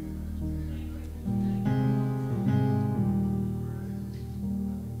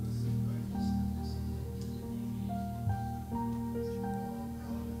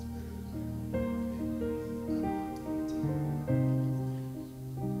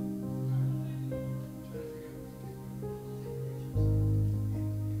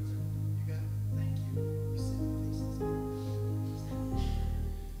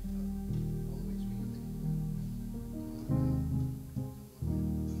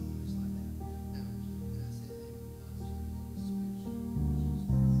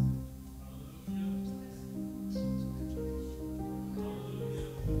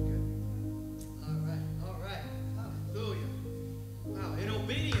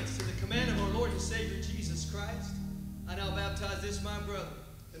 This my brother,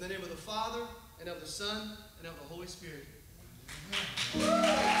 in the name of the Father, and of the Son, and of the Holy Spirit.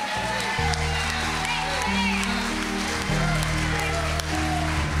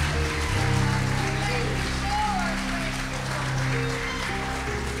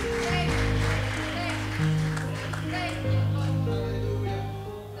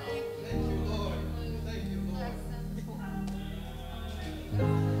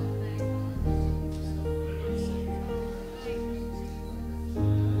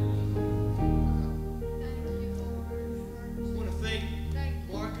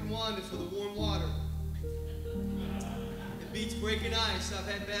 For the warm water. It beats breaking ice. I've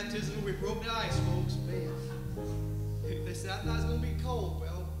had baptism where we broke the ice, folks. Man. If they said I thought it was going to be cold,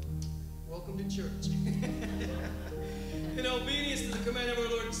 well, welcome to church. In obedience to the command of our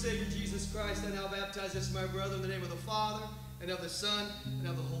Lord and Savior Jesus Christ, I now baptize this my brother in the name of the Father, and of the Son, and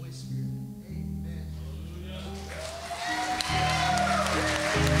of the Holy Spirit. Amen.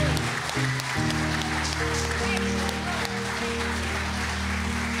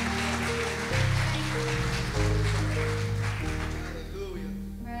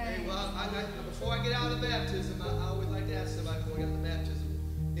 Before I get out of baptism, I always like to ask somebody before I get out of baptism,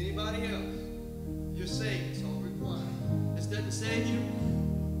 anybody else? You're saved, it's all required. This doesn't save you,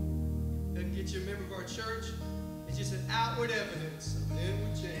 doesn't get you a member of our church. It's just an outward evidence of an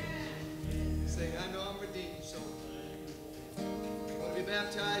inward change. Saying, I know I'm redeemed, so if you want to be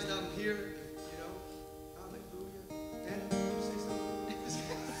baptized, I'm here, you know. Hallelujah. Dad, you say something?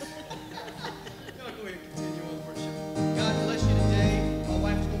 Y'all go ahead and continue on worship. God bless you today. My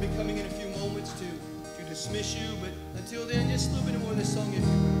wife is going to be coming in a few moments to dismiss you, but until then, just a little bit more of this song if you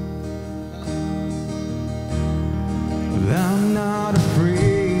will. I'm not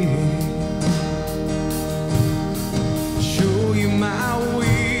afraid to show you my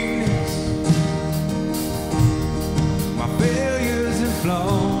weakness, my failures and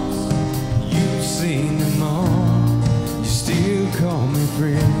flaws. You've seen them all, you still call me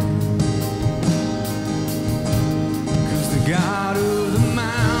friend. 'Cause the God of the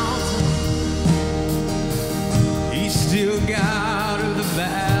mountain, He's still God of the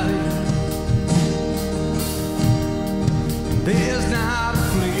valley. There's not a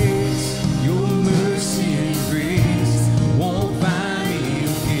place your mercy and grace won't find me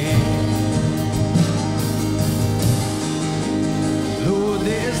again. Lord,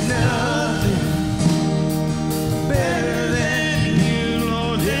 there's nothing better than you.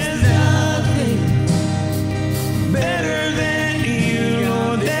 Lord, there's nothing better than you.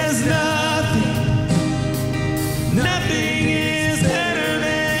 Lord, there's nothing, nothing is better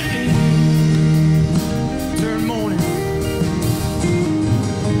than you. Turn morning.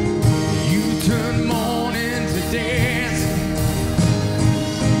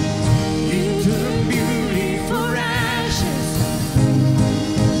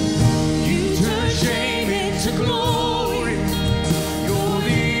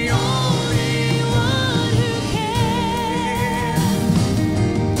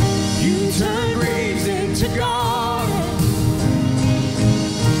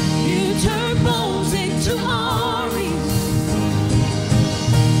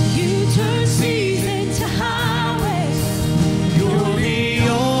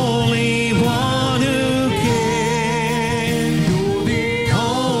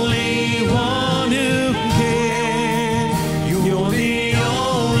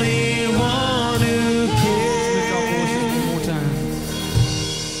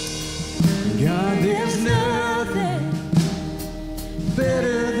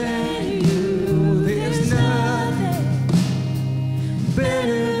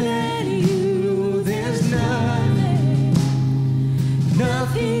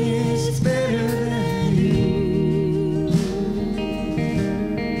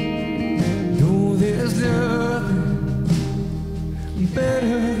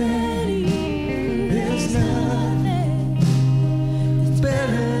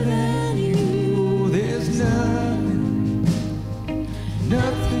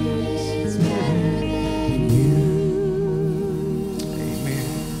 Nothing's better than you. Amen.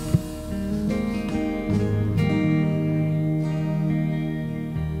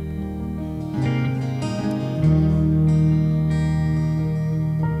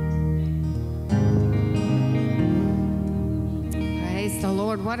 Praise the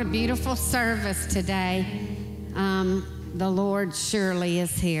Lord. What a beautiful service today. The Lord surely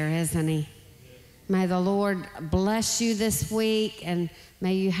is here, isn't he? May the Lord bless you this week, and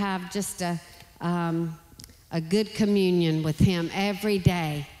may you have just a good communion with him every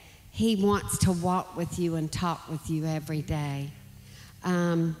day. He wants to walk with you and talk with you every day.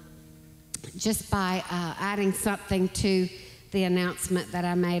 Just by adding something to the announcement that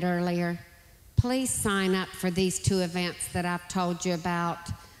I made earlier, please sign up for these two events that I've told you about.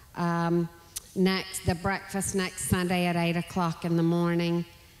 The breakfast next Sunday at 8 o'clock in the morning,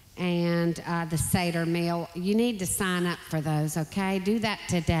 and the Seder meal. You need to sign up for those, okay? Do that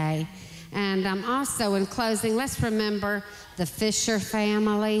today. And also, in closing, let's remember the Fisher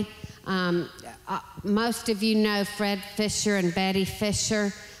family. Most of you know Fred Fisher and Betty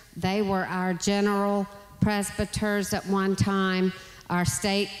Fisher. They were our general presbyters at one time, our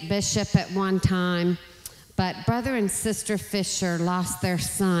state bishop at one time. But Brother and Sister Fisher lost their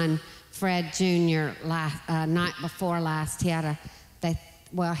son, Fred Jr., night before last.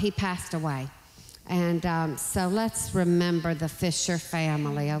 He passed away. And so let's remember the Fisher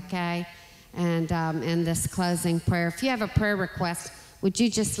family, okay? And in this closing prayer, if you have a prayer request, would you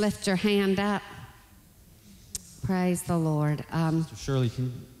just lift your hand up? Praise the Lord. Sister Shirley,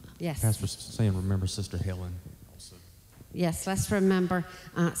 can yes. Pastor's saying remember Sister Helen also. Yes, let's remember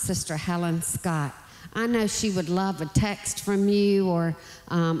Sister Helen Scott. I know she would love a text from you or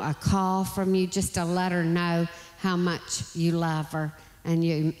a call from you just to let her know how much you love her and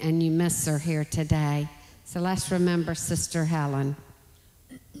you miss her here today. So let's remember Sister Helen.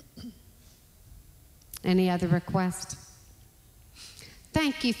 Any other requests?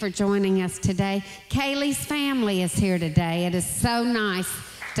 Thank you for joining us today. Kaylee's family is here today. It is so nice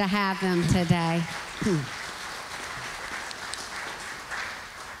to have them today.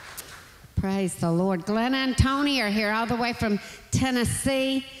 Praise the Lord. Glenna and Tony are here all the way from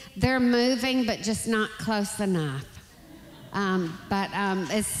Tennessee. They're moving, but just not close enough. But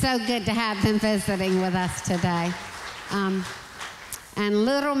it's so good to have them visiting with us today. And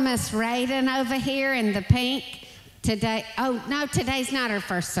little Miss Raiden over here in the pink today. Oh, no, today's not her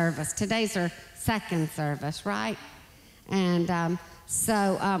first service. Today's her second service, right? And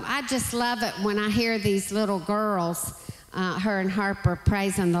so I just love it when I hear these little girls, her and Harper,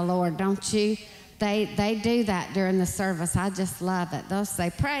 praising the Lord, don't you? They do that during the service. I just love it. They'll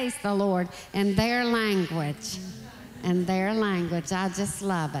say, praise the Lord in their language. In their language. I just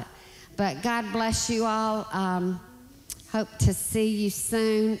love it. But God bless you all. Hope to see you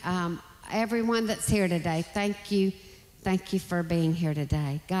soon. Everyone that's here today, thank you. Thank you for being here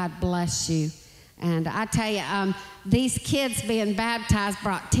today. God bless you. And I tell you, these kids being baptized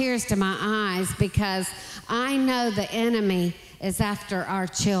brought tears to my eyes because I know the enemy is after our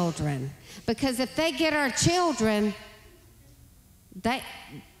children. Because if they get our children,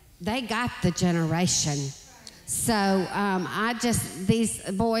 they got the generation. So these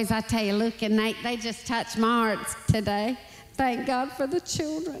boys, I tell you, Luke and Nate, they just touched my heart today. Thank God for the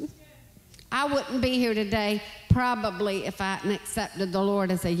children. I wouldn't be here today probably if I hadn't accepted the Lord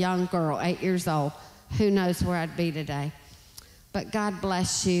as a young girl, 8 years old. Who knows where I'd be today. But God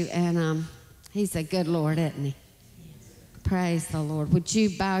bless you, and he's a good Lord, isn't he? Praise the Lord. Would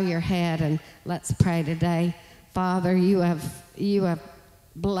you bow your head and let's pray today. Father, you have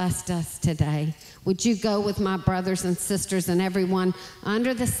blessed us today. Would you go with my brothers and sisters and everyone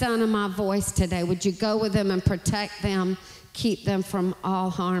under the sound of my voice today? Would you go with them and protect them, keep them from all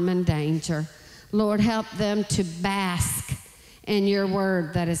harm and danger? Lord, help them to bask in your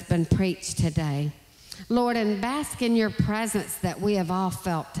word that has been preached today. Lord, and bask in your presence that we have all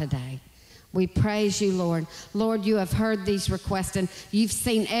felt today. We praise you, Lord. Lord, you have heard these requests, and you've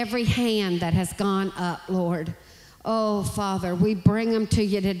seen every hand that has gone up, Lord. Oh, Father, we bring them to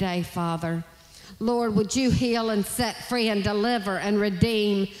you today, Father. Lord, would you heal and set free and deliver and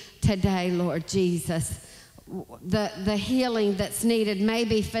redeem today, Lord Jesus. The healing that's needed may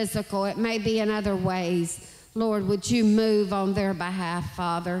be physical. It may be in other ways. Lord, would you move on their behalf,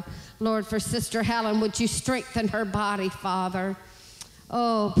 Father? Lord, for Sister Helen, would you strengthen her body, Father?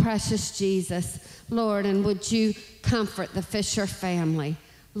 Oh, precious Jesus. Lord, and would you comfort the Fisher family?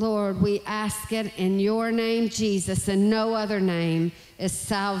 Lord, we ask it in your name, Jesus, and no other name is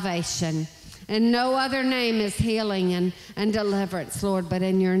salvation. And no other name is healing and deliverance, Lord, but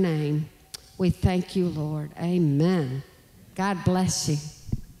in your name. We thank you, Lord. Amen. God bless you.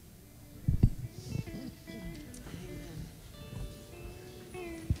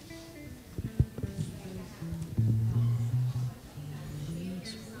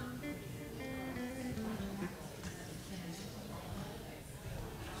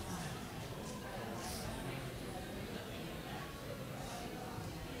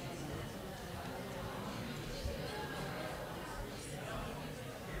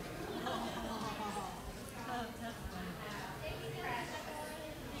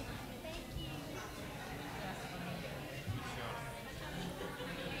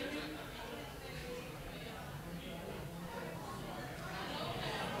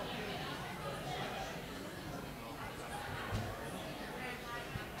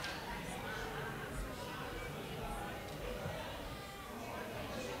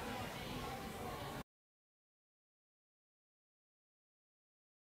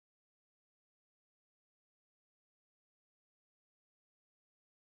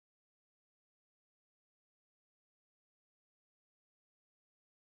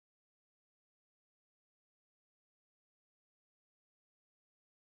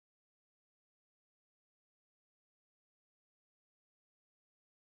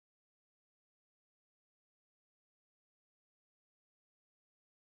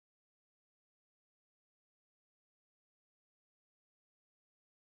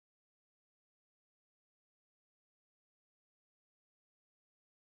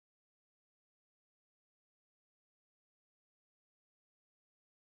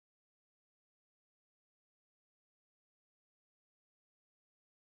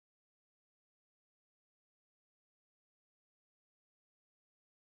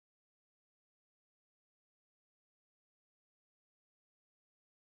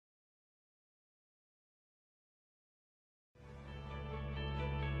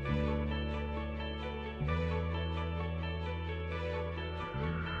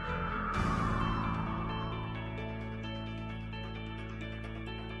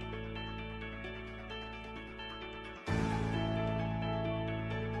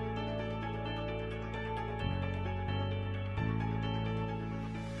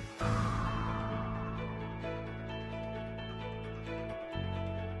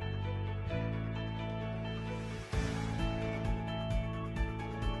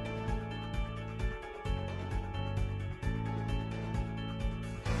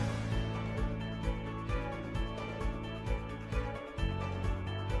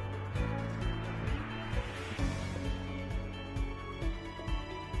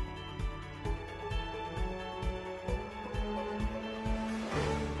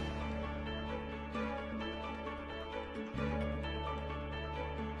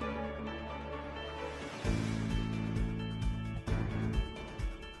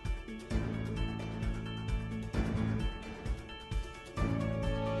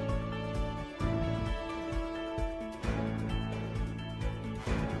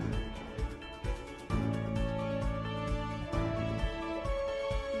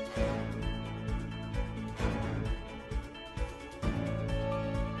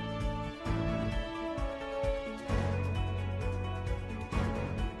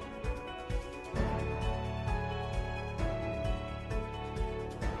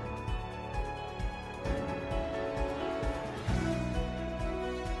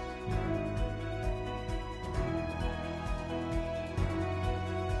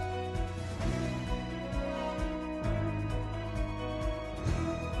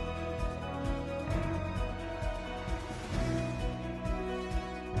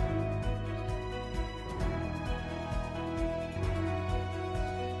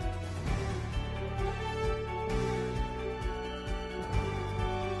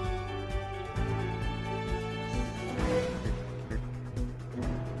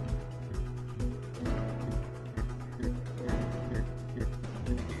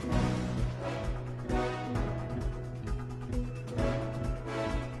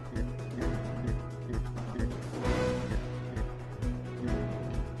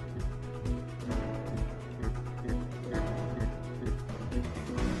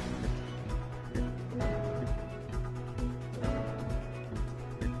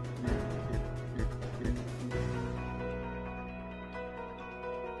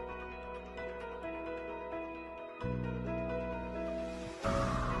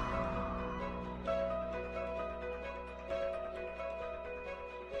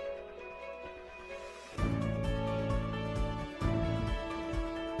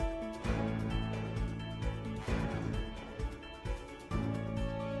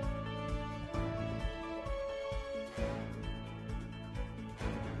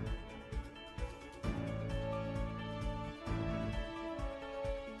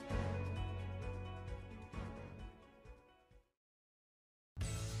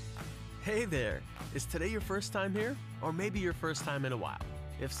 Hey there! Is today your first time here? Or maybe your first time in a while?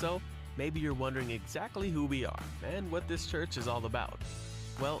 If so, maybe you're wondering exactly who we are and what this church is all about.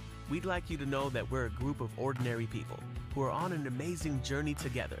 Well, we'd like you to know that we're a group of ordinary people who are on an amazing journey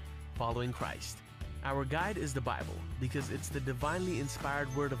together, following Christ. Our guide is the Bible because it's the divinely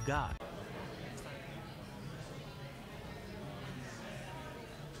inspired Word of God.